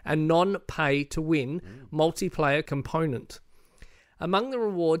free-to-play and non-pay-to-win multiplayer component. Among the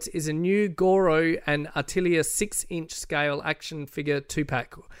rewards is a new Goro and Attilia 6-inch scale action figure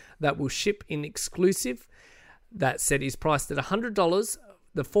 2-pack that will ship in exclusive. That set is priced at $100.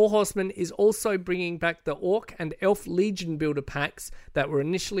 The Four Horsemen is also bringing back the Orc and Elf Legion builder packs that were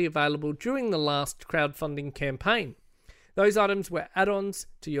initially available during the last crowdfunding campaign. Those items were add-ons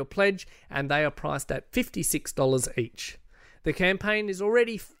to your pledge, and they are priced at $56 each. The campaign is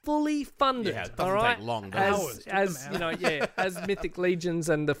already fully funded. Yeah, it doesn't take long. As Mythic Legions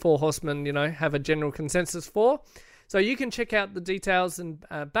and the Four Horsemen, have a general consensus for. So you can check out the details and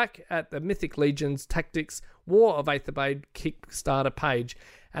back at the Mythic Legions Tactics War of Aetherblade Kickstarter page.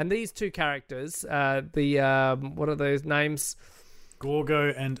 And these two characters, what are those names?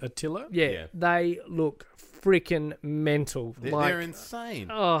 Gorgo and Attila? Yeah, they look freaking mental. They're insane.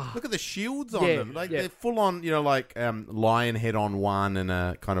 Oh, look at the shields on them. They're full on, lion head on one and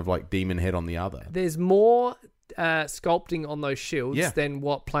a kind of like demon head on the other. There's more sculpting on those shields than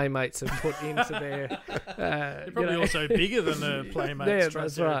what Playmates have put into their... They're probably also bigger than the Playmates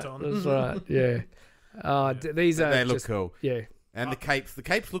Triceratops. That's right, yeah. These are they look cool. Yeah. And the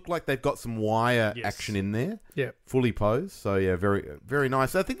capes look like they've got some wire Yes. action in there. Yeah. Fully posed. So, yeah, very, very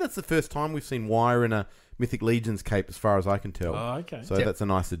nice. I think that's the first time we've seen wire in a Mythic Legions cape, as far as I can tell. Oh, okay. So that's a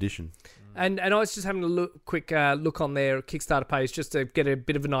nice addition. And I was just having a quick look on their Kickstarter page just to get a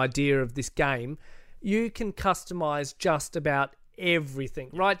bit of an idea of this game. You can customize just about everything,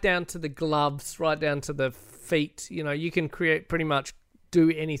 right down to the gloves, right down to the feet. You know, you can create pretty much do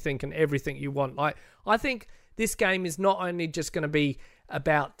anything and everything you want. Like, I think this game is not only just going to be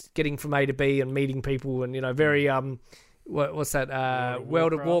about getting from A to B and meeting people and, you know, very what's that?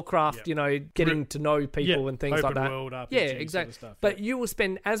 World of Warcraft. Yep. You know, getting to know people and things like open that. world RPG Yeah, sort of exactly. stuff, But yeah. you will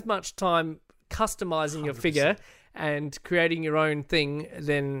spend as much time customizing your figure and creating your own thing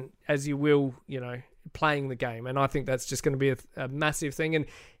than as you will, you know, playing the game. And I think that's just going to be a massive thing. And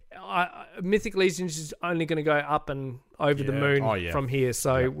Mythic Legions is only going to go up and over the moon from here.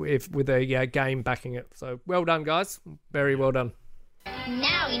 So if with a game backing it, so well done, guys. Very well done.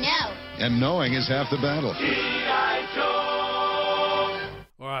 Now we know. And knowing is half the battle.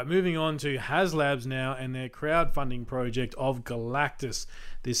 All right, moving on to HasLabs now and their crowdfunding project of Galactus.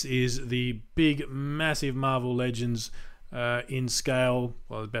 This is the big, massive Marvel Legends in scale,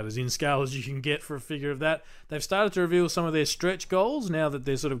 well, about as in scale as you can get for a figure of that. They've started to reveal some of their stretch goals now that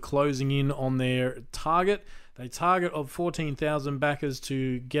they're sort of closing in on their target. They target of 14,000 backers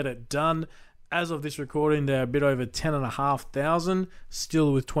to get it done. As of this recording, they're a bit over 10,500,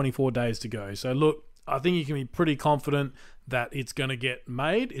 still with 24 days to go. So look, I think you can be pretty confident that it's going to get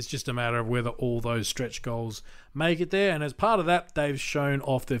made. It's just a matter of whether all those stretch goals make it there. And as part of that, they've shown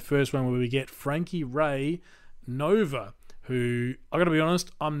off their first one where we get Frankie Ray Nova, who, I got to be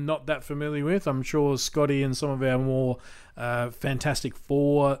honest, I'm not that familiar with. I'm sure Scotty and some of our more Fantastic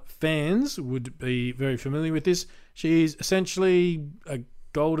Four fans would be very familiar with this. She's essentially a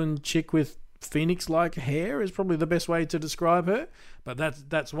golden chick with Phoenix-like hair is probably the best way to describe her. But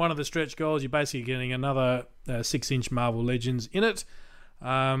that's one of the stretch goals. You're basically getting another 6-inch Marvel Legends in it.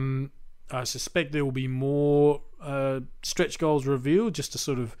 I suspect there will be more stretch goals revealed just to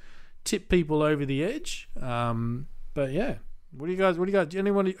sort of tip people over the edge. But yeah, what do you guys?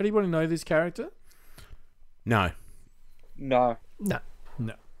 Anybody know this character? No. No. No.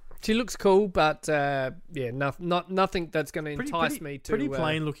 No. She looks cool, but nothing that's going to entice me to. Pretty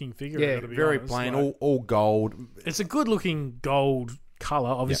plain looking figure. yeah, I gotta be Very honest. plain, Like, all gold. it's a good looking gold color.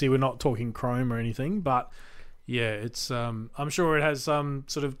 Obviously, we're not talking chrome or anything, but yeah, it's. I'm sure it has some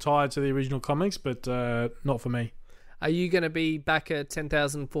sort of tie to the original comics, but not for me. Are you going to be back at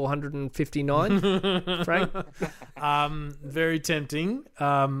 10,459, Frank? Very tempting.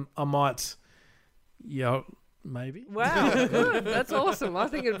 I might. Yeah, maybe. Wow, good. That's awesome. I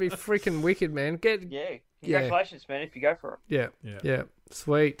think it'd be freaking wicked, man. Yeah. Congratulations, man, if you go for it. Yeah.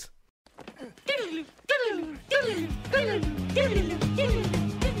 Sweet.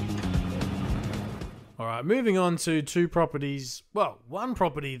 All right, moving on to two properties. Well, one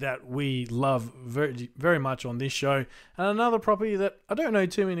property that we love very, very much on this show, and another property that I don't know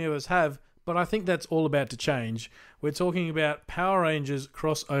too many of us have, but I think that's all about to change. We're talking about Power Rangers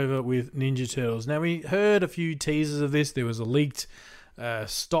crossover with Ninja Turtles. Now, we heard a few teasers of this. There was a leaked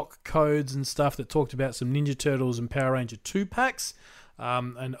stock codes and stuff that talked about some Ninja Turtles and Power Ranger 2-packs.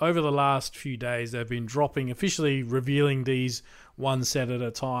 And over the last few days, they've been officially revealing these one set at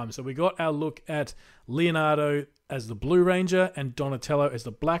a time. So we got our look at Leonardo as the Blue Ranger and Donatello as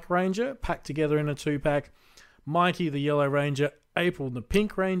the Black Ranger, packed together in a 2-pack. Mikey, the Yellow Ranger, April, the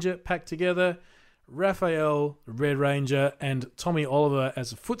Pink Ranger, packed together. Raphael, the Red Ranger, and Tommy Oliver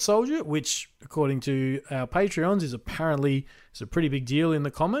as a Foot Soldier, which, according to our Patreons, is apparently a pretty big deal in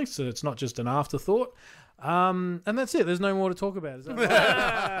the comics, so it's not just an afterthought. And that's it. There's no more to talk about. Is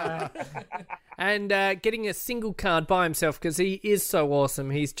that right? And getting a single card by himself because he is so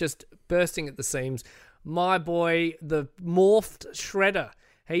awesome. He's just bursting at the seams. My boy, the morphed Shredder.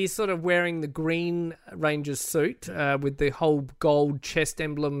 He's sort of wearing the Green Ranger's suit with the whole gold chest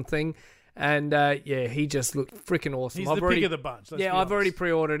emblem thing. And he just looked freaking awesome. He's the pick of the bunch. I've already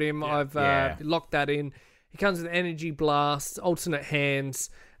pre-ordered him. Yeah. I've locked that in. He comes with Energy Blast, alternate hands.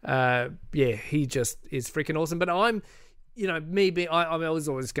 He just is freaking awesome. But I'm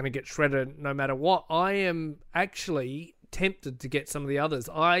always going to get Shredder no matter what. I am actually tempted to get some of the others.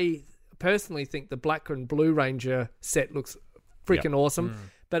 I personally think the Black and Blue Ranger set looks freaking awesome.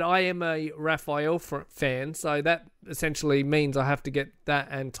 But I am a Raphael fan, so that essentially means I have to get that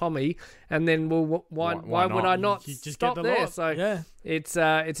and Tommy. And then, why would I not You just stop get the there? lot. So Yeah. it's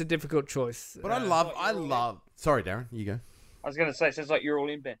a difficult choice. But I love. Sorry, Darren, you go. I was going to say, it sounds like you're all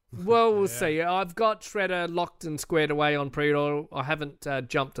in, Ben. Well, we'll see. I've got Shredder locked and squared away on pre-order. I haven't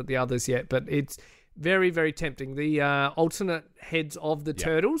jumped at the others yet, but very, very tempting. The alternate heads of the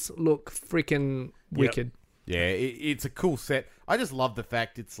turtles look freaking wicked. Yeah, it's a cool set. I just love the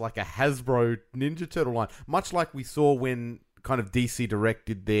fact it's like a Hasbro Ninja Turtle line, much like we saw when kind of DC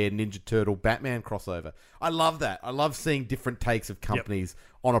directed their Ninja Turtle Batman crossover. I love that. I love seeing different takes of companies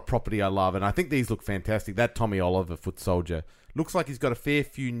on a property I love, and I think these look fantastic. That Tommy Oliver Foot Soldier looks like he's got a fair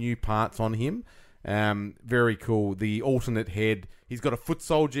few new parts on him. Very cool. The alternate head, he's got a Foot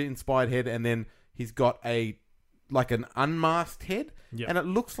Soldier inspired head, and then he's got an unmasked head, and it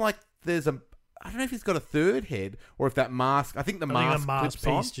looks like there's I don't know if he's got a third head or if that mask. I think the mask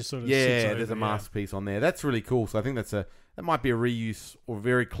piece just sort of sits over, there's a mask piece on there. That's really cool. So I think that might be a reuse or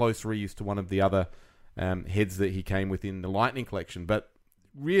very close reuse to one of the other heads that he came with in the Lightning collection. But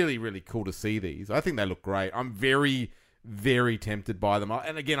really, really cool to see these. I think they look great. I'm very, very tempted by them.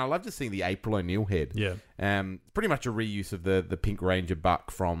 And again, I love just seeing the April O'Neil head. Yeah. Pretty much a reuse of the Pink Ranger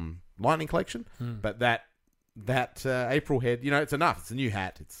buck from Lightning collection, but that April head, it's enough. It's a new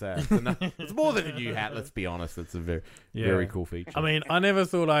hat. It's enough. It's more than a new hat. Let's be honest. It's a very cool feature. I mean, I never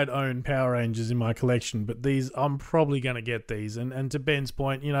thought I'd own Power Rangers in my collection, but these, I'm probably going to get these. And to Ben's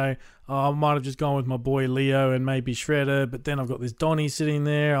point, I might have just gone with my boy Leo and maybe Shredder, but then I've got this Donnie sitting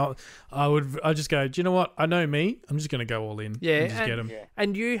there. I just go, do you know what? I know me. I'm just going to go all in. Yeah, and just get them. Yeah.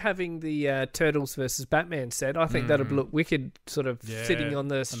 And you having the Turtles versus Batman set, I think that'd look wicked, sort of sitting on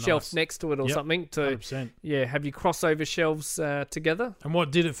the shelf next to it or something. To 100%. Yeah, have you crossover shelves together? And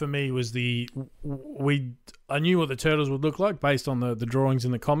what did it for me was I knew what the Turtles would look like based on the drawings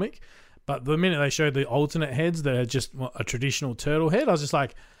in the comic, but the minute they showed the alternate heads that had just a traditional turtle head, I was just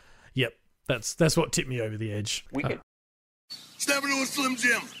like, yep, that's what tipped me over the edge. Wicked. Step into a Slim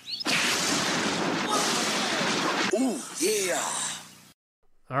Jim. Ooh, yeah.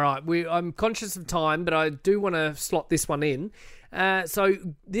 All right, I'm conscious of time, but I do want to slot this one in. So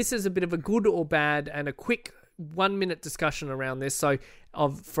this is a bit of a good or bad and a quick 1-minute discussion around this. So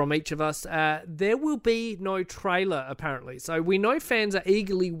from each of us, there will be no trailer apparently. So we know fans are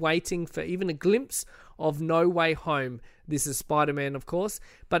eagerly waiting for even a glimpse of No Way Home. This is Spider-Man, of course.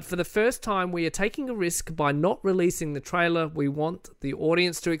 But for the first time, we are taking a risk by not releasing the trailer. We want the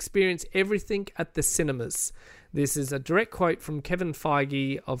audience to experience everything at the cinemas. This is a direct quote from Kevin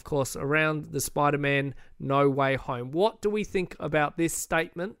Feige, of course, around the Spider-Man No Way Home. What do we think about this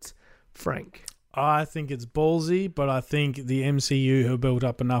statement, Frank? I think it's ballsy, but I think the MCU have built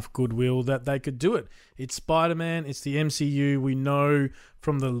up enough goodwill that they could do it. It's Spider-Man, it's the MCU. We know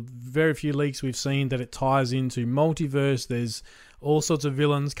from the very few leaks we've seen that it ties into multiverse. There's all sorts of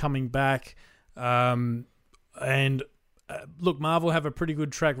villains coming back. Look, Marvel have a pretty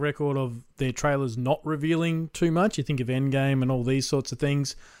good track record of their trailers not revealing too much. You think of Endgame and all these sorts of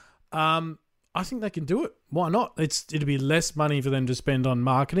things. I think they can do it. Why not? It'll be less money for them to spend on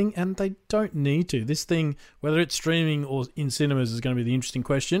marketing, and they don't need to. This thing, whether it's streaming or in cinemas, is going to be the interesting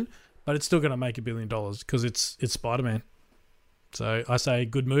question, but it's still going to make $1 billion because it's Spider-Man. So I say,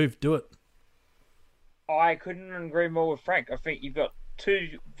 good move, do it. I couldn't agree more with Frank. I think you've got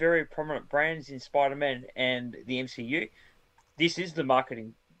two very prominent brands in Spider-Man and the MCU. This is the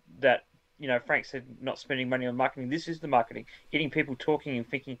marketing that, Frank said not spending money on marketing. This is the marketing. Getting people talking and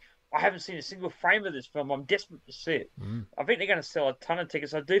thinking, I haven't seen a single frame of this film. I'm desperate to see it. I think they're going to sell a ton of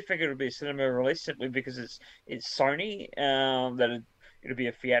tickets. I do think it'll be a cinema release simply because it's Sony, that it'll be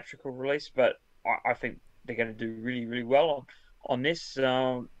a theatrical release, but I think they're going to do really, really well on this.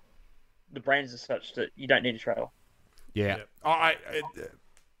 The brands are such that you don't need a trailer. Yeah. I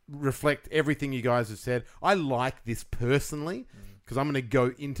reflect everything you guys have said. I like this personally because I'm going to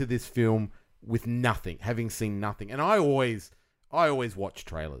go into this film with nothing, having seen nothing. And I always watch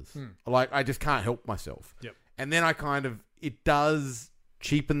trailers. Like, I just can't help myself. Yep. And then it does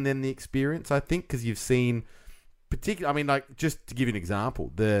cheapen then the experience, I think, because you've seen just to give you an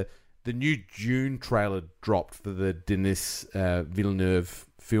example, the new Dune trailer dropped for the Denis Villeneuve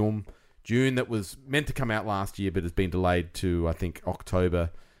film, Dune, that was meant to come out last year, but has been delayed to, I think, October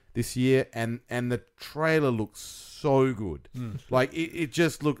this year. And the trailer looks so good. Like, it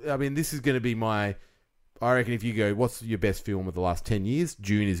just looked, this is going to be I reckon if you go, what's your best film of the last 10 years?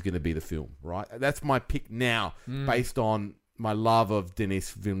 Dune is going to be the film, right? That's my pick now, based on my love of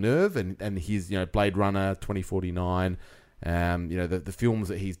Denis Villeneuve and his, Blade Runner 2049, the films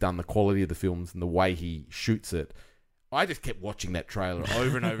that he's done, the quality of the films and the way he shoots it. I just kept watching that trailer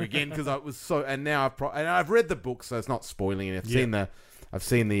over and over again because I was so. And now I've read the book, so it's not spoiling it. I've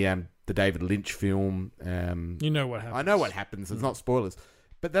seen the David Lynch film. You know what happens. I know what happens. It's not spoilers.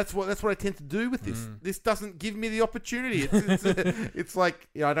 But that's what I tend to do with this. This doesn't give me the opportunity. It's like,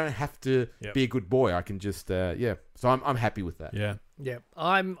 I don't have to be a good boy. I can just So I'm happy with that. Yeah. Yeah,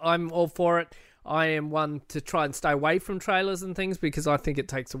 I'm all for it. I am one to try and stay away from trailers and things because I think it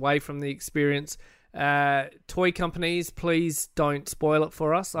takes away from the experience. Toy companies, please don't spoil it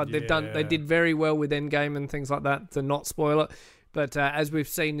for us. They did very well with Endgame and things like that to not spoil it. But as we've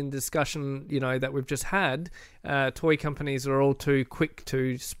seen in discussion, that we've just had, toy companies are all too quick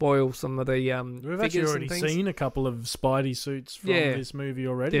to spoil some of the We've actually already seen a couple of Spidey suits from this movie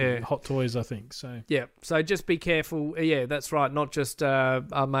already. Yeah. Hot Toys, I think. So just be careful. Yeah, that's right. Not just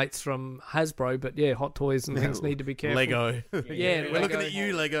our mates from Hasbro, but Hot Toys and things need to be careful. Lego. Yeah, we're looking at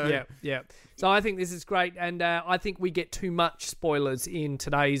you, Lego. Yeah. So I think this is great, and I think we get too much spoilers in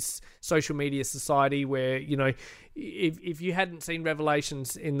today's social media society where, if you hadn't seen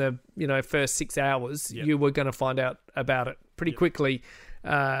Revelations in the first 6 hours, you were going to find out about it pretty quickly,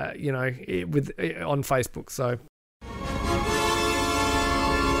 on Facebook. So.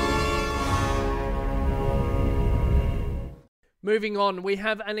 Moving on, we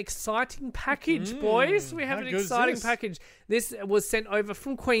have an exciting package, boys. We have an exciting package. This was sent over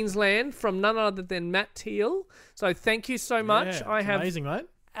from Queensland from none other than Matt Teal. So thank you so much. Yeah, I have amazing, mate.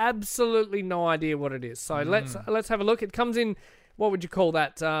 Absolutely no idea what it is. So let's have a look. It comes in, what would you call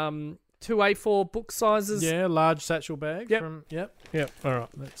that? 2 A4 book sizes. Yeah, large satchel bag. Yep. Yep. All right.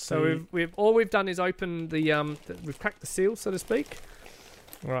 Let's see. So we've done is open we've cracked the seal, so to speak.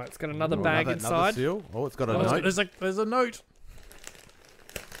 All right, it's got another bag inside. Another seal. Oh, it's got a note. There's a note.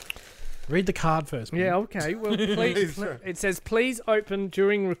 Read the card first. Man. Yeah, okay. Well, please. It says, please open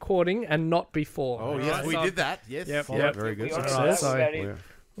during recording and not before. Oh, yes, we did that. Yes. Yep. Very good. So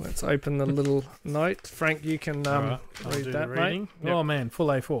let's open the little note. Frank, you can read that, mate. Oh, man, full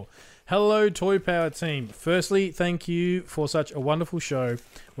A4. Hello, Toy Power team. Firstly, thank you for such a wonderful show.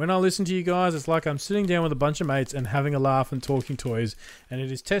 When I listen to you guys, it's like I'm sitting down with a bunch of mates and having a laugh and talking toys, and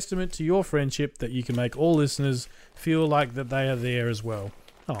it is testament to your friendship that you can make all listeners feel like that they are there as well.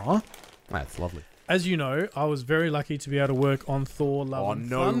 Aw. That's lovely. As you know, I was very lucky to be able to work on Thor Love and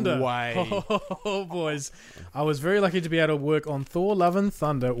Thunder. No way. Oh, boys. I was very lucky to be able to work on Thor Love and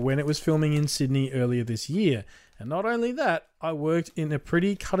Thunder when it was filming in Sydney earlier this year. And not only that, I worked in a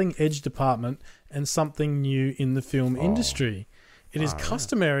pretty cutting-edge department and something new in the film industry. It is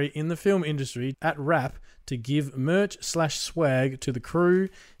customary in the film industry at RAP to give merch/swag to the crew,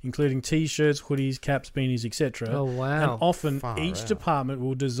 including T-shirts, hoodies, caps, beanies, etc. Oh, wow. And often each department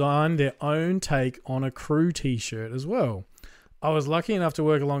will design their own take on a crew T-shirt as well. I was lucky enough to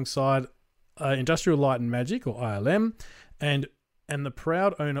work alongside Industrial Light and Magic, or ILM, and the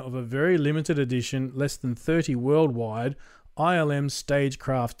proud owner of a very limited edition, less than 30 worldwide, ILM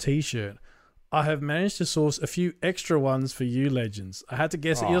Stagecraft T-shirt. I have managed to source a few extra ones for you legends. I had to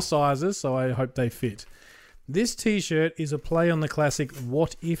guess at your sizes, so I hope they fit. This T-shirt is a play on the classic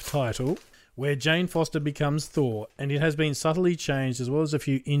What If title, where Jane Foster becomes Thor, and it has been subtly changed as well as a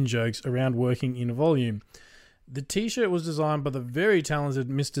few in-jokes around working in a volume. The T-shirt was designed by the very talented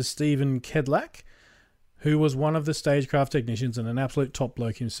Mr. Stephen Kedlak, who was one of the Stagecraft technicians and an absolute top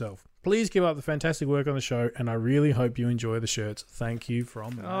bloke himself. Please keep up the fantastic work on the show, and I really hope you enjoy the shirts. Thank you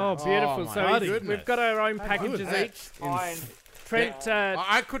from Matt. Oh, beautiful. Oh, so goodness. we've got our own packages each. Fine. Trent,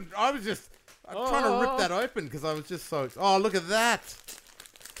 I couldn't. I was just trying to rip that open because I was just so. Oh, look at that!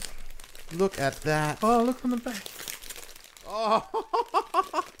 Look at that! Oh, look on the back. Oh,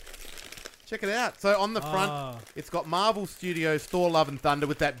 check it out. So on the front, it's got Marvel Studios Thor: Love and Thunder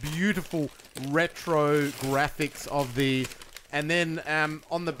with that beautiful retro graphics of the, and then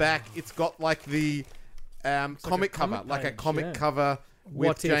on the back, it's got like the comic cover, like a comic cover with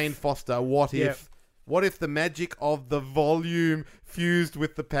What If? Jane Foster. What if? What if the magic of the volume fused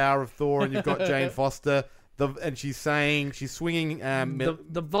with the power of Thor, and you've got Jane Foster, and she's swinging.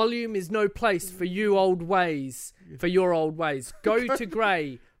 the volume is no place for you old ways, for your old ways. Go to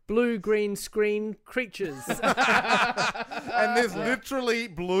grey, blue, green screen creatures. And there's literally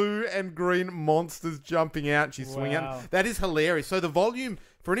blue and green monsters jumping out. She's swinging out. That is hilarious. So the volume,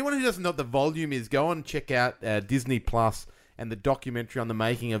 for anyone who doesn't know what the volume is, go and check out Disney Plus and the documentary on the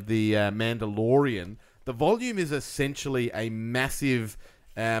making of the Mandalorian. The volume is essentially a massive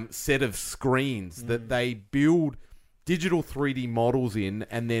set of screens that they build digital 3D models in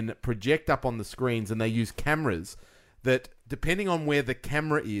and then project up on the screens, and they use cameras that, depending on where the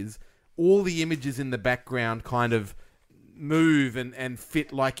camera is, all the images in the background kind of move and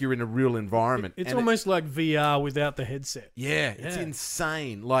fit like you're in a real environment. It's And almost like VR without the headset. it's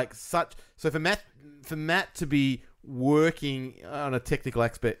insane. Like so for Matt to be working on a technical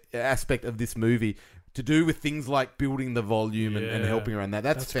aspect of this movie to do with things like building the volume and helping around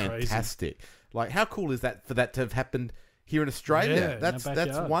that's fantastic. Crazy. Like, how cool is that for that to have happened here in Australia? That's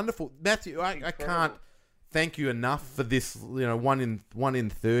wonderful. Matthew, I can't thank you enough for this, 1 in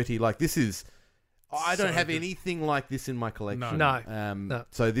 30. Like, this is I don't So have good. anything like this in my collection. No. No.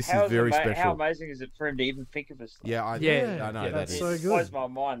 So this is very special. How amazing is it for him to even think of us? Yeah, I know Yeah, that that's is. so It good. blows my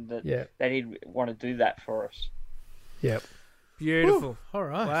mind that Yeah. he'd want to do that for us. Yep. Beautiful. All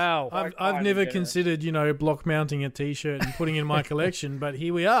right. Wow. I've never considered, block mounting a T-shirt and putting it in my collection, but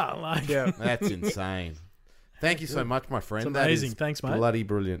here we are. Like, Yeah. That's insane. Thank you so much, my friend. It's That amazing. is Thanks, mate. Bloody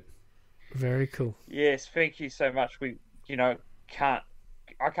brilliant. Very cool. Yes, thank you so much. I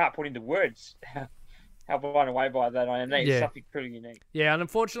can't put into words how blown away by that I am. That is Yeah. something pretty unique. Yeah, and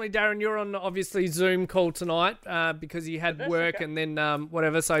unfortunately, Darren, you're on obviously Zoom call tonight because you had That's work okay. and then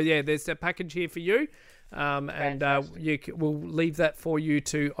whatever. So yeah, there's a package here for you, and we'll leave that for you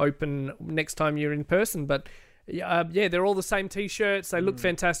to open next time you're in person. But yeah, they're all the same T-shirts. They look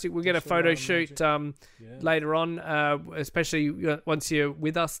fantastic. We'll get a photo shoot later on, especially once you're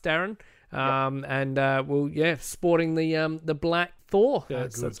with us, Darren. And sporting the black Thor.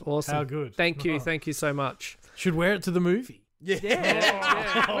 That's awesome. How good. Thank you so much. Should wear it to the movie.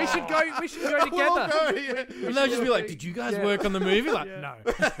 Yeah. We should go together. And they'll just be like, "Did you guys work on the movie?" Like,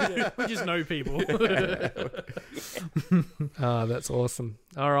 no, we just know people. Oh, that's awesome.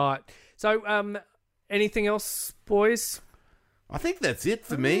 All right. So, anything else, boys? I think that's it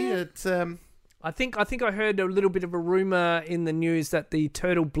for me. It's I think I heard a little bit of a rumor in the news that the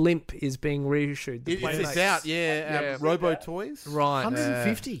Turtle Blimp is being reissued. The it's Playmates. out. Yeah, Robo Toys. Right.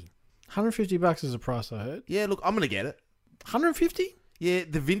 150. $150 is the price I heard. Yeah, look, I'm gonna get it. 150? Yeah,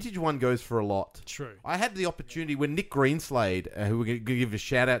 the vintage one goes for a lot. True. I had the opportunity when Nick Greenslade, who we're going to give a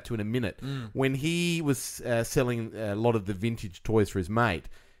shout out to in a minute, when he was selling a lot of the vintage toys for his mate,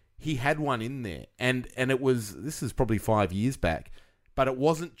 he had one in there, and this is probably 5 years back, but it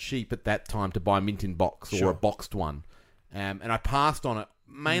wasn't cheap at that time to buy a mint in box or a boxed one, and I passed on it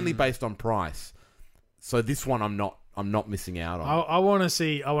mainly based on price. So this one I'm not missing out on. I want to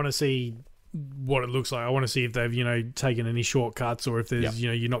see what it looks like. I want to see if they've taken any shortcuts or if there's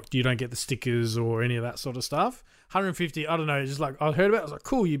you don't get the stickers or any of that sort of stuff. 150, I don't know, just like I heard about it, I was like,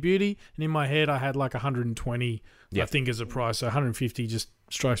 cool, you beauty, and in my head I had like 120 I think as a price. So 150 just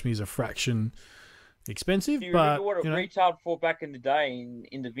strikes me as a fraction expensive. Do you but remember what it retailed for back in the day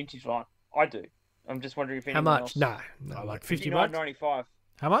in the vintage line? I do. I'm just wondering if How anyone much? else. No, like $50. $59.95.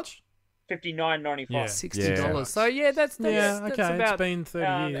 How much? $59.95. Yeah. $60. Yeah. So yeah, that's Okay, about it's been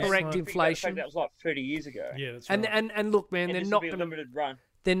 30 years. correct Like, inflation. That was like 30 years ago. yeah, that's right. And look, man, And they're this not will be a going to limited run.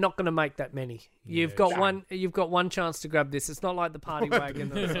 they're not going to make that many. You've got one chance to grab this. It's not like the party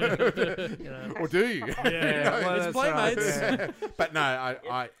wagon. Or something, Or do you? yeah, well, it's that's right, Playmates. yeah. But no,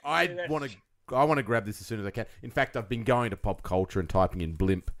 I want to grab this as soon as I can. In fact, I've been going to Pop Culture and typing in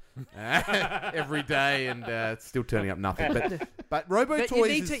blimp every day, and it's still turning up nothing. But Robo But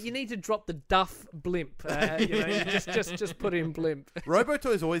Toys you need to drop the Duff blimp. Just put in blimp. Robo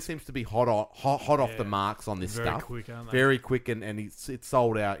Toys always seems to be hot off the marks on this Very stuff. quick, aren't they? Very quick, and it's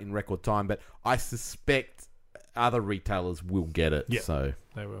sold out in record time. But I suspect other retailers will get it. Yeah. So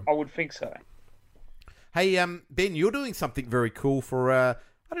They will. I would think so. hey, Ben, you're doing something very cool for.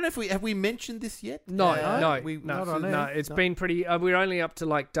 I don't know if we mentioned this yet. No. It's been pretty. We're only up to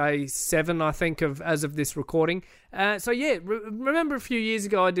like day 7, I think, as of this recording. So yeah, remember a few years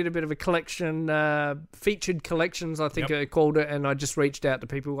ago I did a bit of a collection, featured collections, I think I called it, and I just reached out to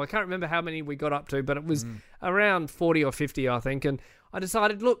people. I can't remember how many we got up to, but it was around 40 or 50, I think, and I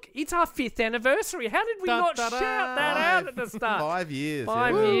decided, look, it's our 5th anniversary. How did we not shout that out at the start? 5 years.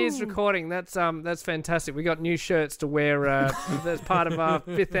 5 years recording. That's fantastic. We got new shirts to wear as part of our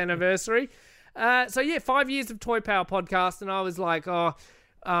 5th anniversary. So yeah, 5 years of Toy Power podcast, and I was like,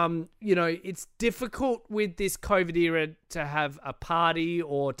 it's difficult with this COVID era to have a party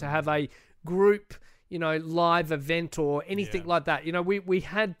or to have a group, live event or anything like that. We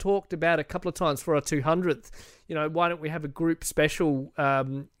had talked about a couple of times for our 200th. Why don't we have a group special?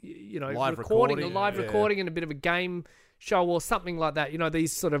 Live recording and a bit of a game show or something like that.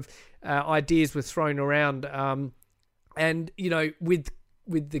 These sort of ideas were thrown around, and with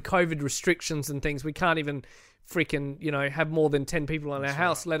the COVID restrictions and things, we can't even freaking have more than 10 people in our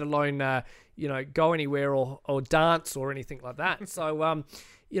house, let alone go anywhere or dance or anything like that. So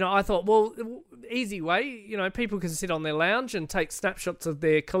I thought, well, easy way, people can sit on their lounge and take snapshots of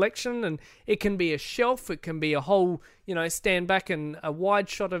their collection, and it can be a shelf, it can be a whole, stand back and a wide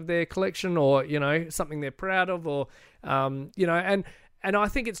shot of their collection, or, something they're proud of, or, and I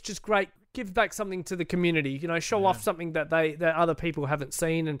think it's just great. Give back something to the community, show off something that other people haven't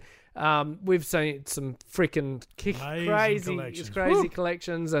seen, and we've seen some freaking crazy collections.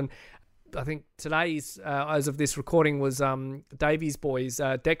 collections, and I think today's, as of this recording, was Davies Boys,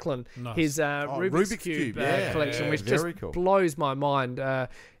 Declan, Nice. his Rubik's Cube collection, which just very cool. blows my mind.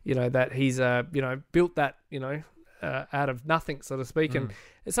 That he's built that out of nothing, so to speak, and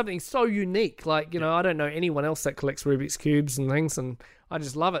it's something so unique. Like I don't know anyone else that collects Rubik's Cubes and things, and I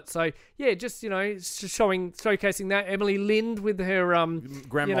just love it. So yeah, just showcasing that. Emily Lind with her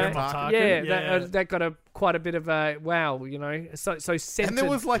Grandma Parker. that got quite a bit of a wow. So centered. And there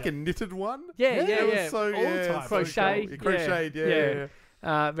was like a knitted one. Yeah. It was so, types. Crochet. Cool. Crocheted,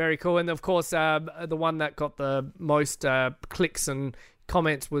 yeah. Very cool. And of course, the one that got the most clicks and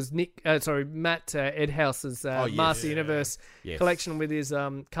comments was Matt Edhouse's Master Universe collection with his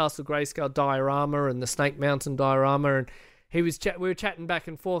Castle Grayskull diorama and the Snake Mountain diorama, and we were chatting back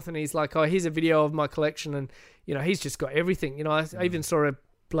and forth, and he's like, "Oh, here's a video of my collection," and he's just got everything. I even saw a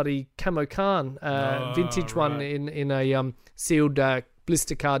bloody Camo Khan vintage one in a sealed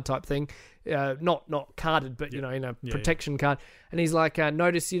blister card type thing. Not carded, but in a protection card. And he's like,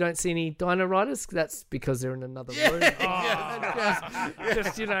 notice you don't see any Dino Riders? That's because they're in another room.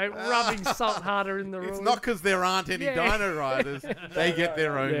 Just rubbing salt harder in the room. It's not because there aren't any Dino Riders. They get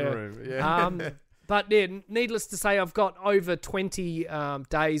their own room. Yeah. But needless to say, I've got over 20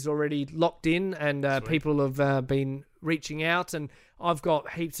 days already locked in, and people have been reaching out, and I've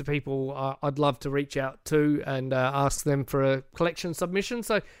got heaps of people I'd love to reach out to and ask them for a collection submission.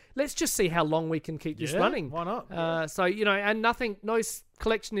 So let's just see how long we can keep this running. Why not? And no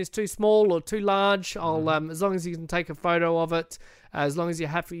collection is too small or too large. I'll as long as you can take a photo of it, as long as you're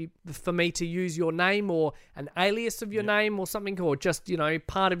happy for me to use your name or an alias of your name or something, or just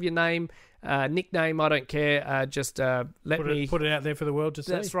part of your name, nickname, I don't care. Just let me put it out there for the world to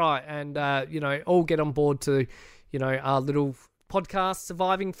see. That's right, and all get on board to our little podcast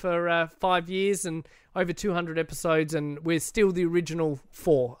surviving for 5 years and over 200 episodes, and we're still the original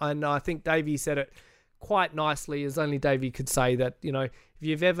 4. And I think Davey said it quite nicely, as only Davey could say, that if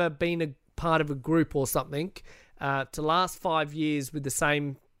you've ever been a part of a group or something, to last 5 years with the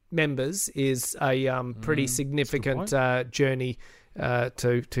same members is a pretty significant journey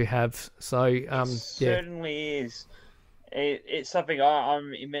to have. So it certainly is. It's something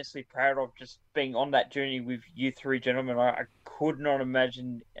I'm immensely proud of, just being on that journey with you three gentlemen. I could not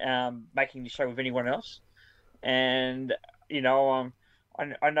imagine making the show with anyone else. And,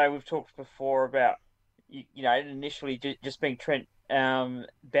 I know we've talked before about, initially just being Trent, Ben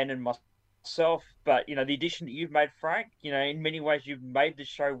and myself, but, the addition that you've made, Frank, in many ways you've made the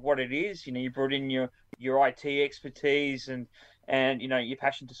show what it is. You brought in your IT expertise and your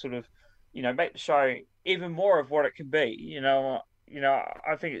passion to sort of, make the show even more of what it can be.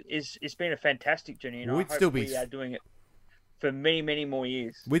 I think it's been a fantastic journey, and we are doing it for many, many more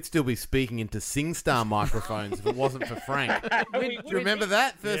years. We'd still be speaking into SingStar microphones if it wasn't for Frank. Do you remember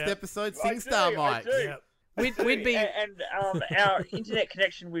that first episode, SingStar mic? We'd be, and our internet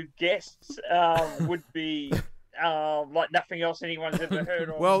connection with guests would be like nothing else anyone's ever heard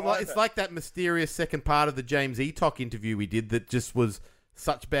of. Well, it's like that mysterious second part of the James Eatock interview we did that just was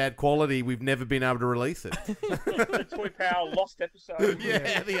such bad quality we've never been able to release it. The Toy Power lost episode.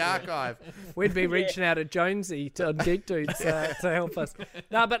 The archive. We'd be reaching out to Jonesy on Geek Dudes to help us.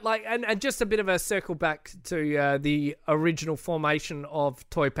 No, but and just a bit of a circle back to the original formation of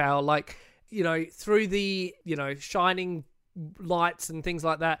Toy Power, through the shining lights and things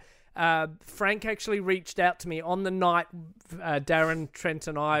like that. Frank actually reached out to me on the night Darren, Trent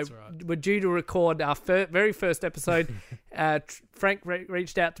and I were due to record our very first episode. Frank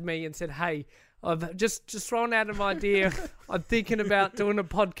reached out to me and said, "Hey, I've just thrown out an idea. I'm thinking about doing a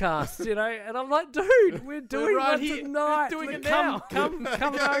podcast, And I'm like, "Dude, we're doing one tonight. We're doing it now.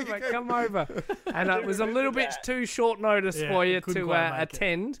 Come over." And it was a little bit too short notice for you to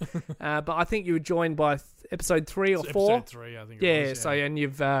attend, but I think you were joined by episode 3 or 4. Episode 3, I think. It was, so and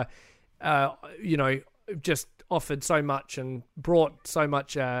you've just offered so much and brought so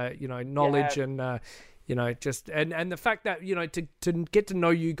much knowledge and just and the fact that to get to know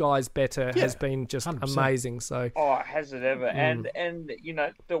you guys better has been just 100%. Amazing. So has it ever? And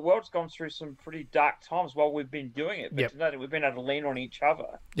the world's gone through some pretty dark times while we've been doing it, but to know that we've been able to lean on each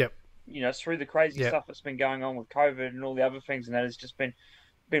other. Through the crazy stuff that's been going on with COVID and all the other things, and that has just been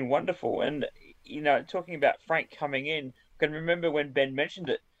wonderful. And talking about Frank coming in, I can remember when Ben mentioned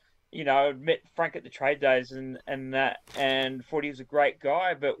it. I met Frank at the trade days and thought he was a great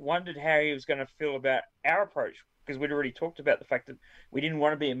guy, but wondered how he was going to feel about our approach, because we'd already talked about the fact that we didn't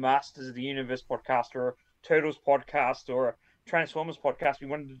want to be a Masters of the Universe podcast or a Turtles podcast or a Transformers podcast. We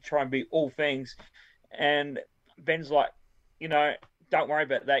wanted to try and be all things. And Ben's like, don't worry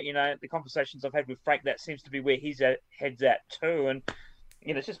about that. The conversations I've had with Frank, that seems to be where his head's at too. And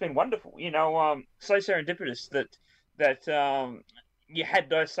it's just been wonderful. So serendipitous that you had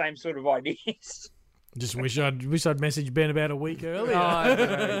those same sort of ideas. Just wish I'd messaged Ben about a week earlier.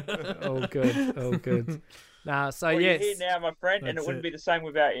 Oh, good. So Well, yes, you're here now, my friend, and it That's wouldn't it. be the same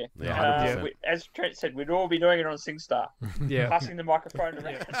without you. Yeah, 100%. As Trent said, we'd all be doing it on SingStar. yeah. Passing the microphone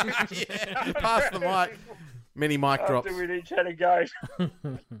around. Pass the mic. Many mic drops. After we'd each had a go.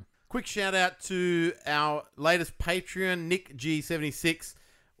 Quick shout out to our latest Patreon, Nick G76,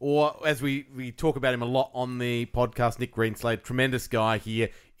 or as we talk about him a lot on the podcast, Nick Greenslade, tremendous guy here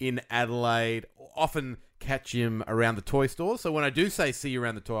in Adelaide. Often catch him around the toy store. So when I do say see you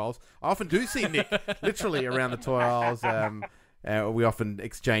around the toy aisles, I often do see Nick literally around the toy aisles. We often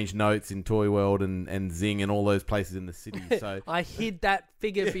exchange notes in Toy World and Zing and all those places in the city. So I hid that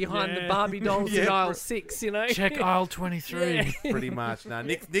figure behind the Barbie dolls in aisle 6. Check aisle 23. pretty much. Now,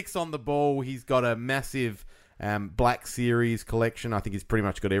 Nick's on the ball. He's got a massive Black Series collection. I think he's pretty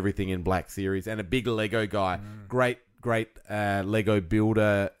much got everything in Black Series, and a big Lego guy. Great Lego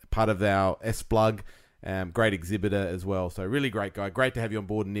builder, part of our S-Plug. Great exhibitor as well. So really great guy. Great to have you on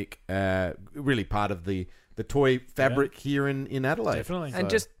board, Nick. Really part of the toy fabric here in Adelaide. Definitely. And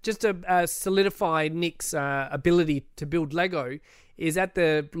just to solidify Nick's ability to build Lego, is at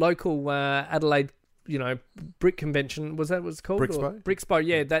the local Adelaide, brick convention. Was that what it's called? Brixpo? Brixpo,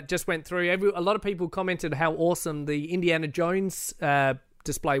 yeah. That just went through. A lot of people commented how awesome the Indiana Jones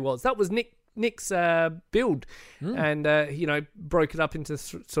display was. That was Nick's build, and broke it up into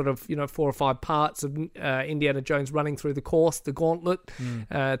sort of 4 or 5 parts of Indiana Jones running through the course, the gauntlet,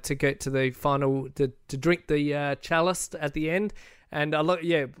 to get to the final to drink the chalice at the end. And a lot,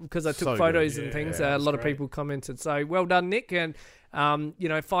 because I took So photos good. and things, Yeah, a lot of people commented. So well done, Nick. And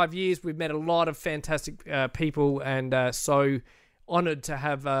 5 years we've met a lot of fantastic people, and so honoured to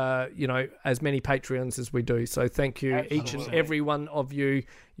have as many Patreons as we do. So thank you, each and every one of you.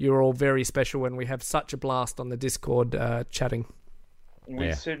 You're all very special, and we have such a blast on the Discord chatting.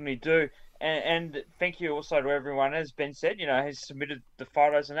 We certainly do. And thank you also to everyone, as Ben said, has submitted the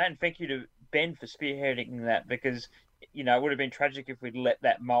photos and that. And thank you to Ben for spearheading that, because, it would have been tragic if we'd let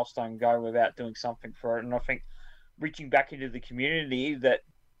that milestone go without doing something for it. And I think reaching back into the community that,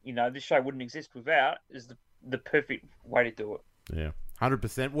 this show wouldn't exist without is the perfect way to do it. Yeah,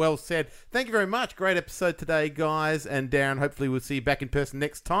 100%. Well said. Thank you very much. Great episode today, guys. And Darren, hopefully we'll see you back in person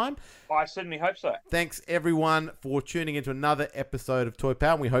next time. I certainly hope so. Thanks, everyone, for tuning into another episode of Toy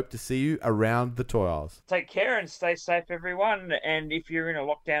Power. And we hope to see you around the toy aisles. Take care and stay safe, everyone. And if you're in a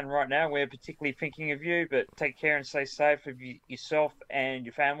lockdown right now, we're particularly thinking of you. But take care and stay safe of yourself and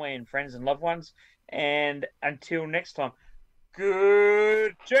your family and friends and loved ones. And until next time,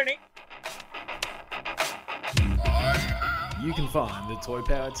 good journey. You can find the Toy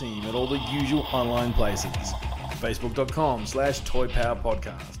Power team at all the usual online places. Facebook.com/Toy Power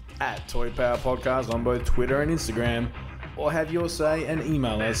Podcast, at Toy Power Podcast on both Twitter and Instagram, or have your say and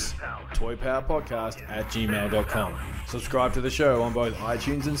email us, toypowerpodcast@gmail.com. Subscribe to the show on both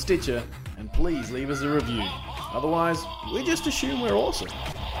iTunes and Stitcher, and please leave us a review. Otherwise, we just assume we're awesome.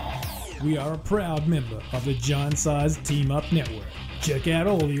 We are a proud member of the Giant Size Team Up Network. Check out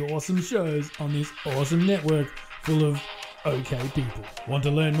all the awesome shows on this awesome network full of okay people. Want to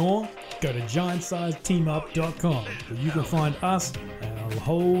learn more? Go to giantsizeteamup.com, where you can find us and a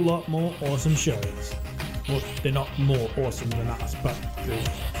whole lot more awesome shows. Well, they're not more awesome than us, but they're,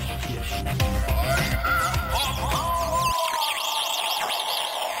 yeah.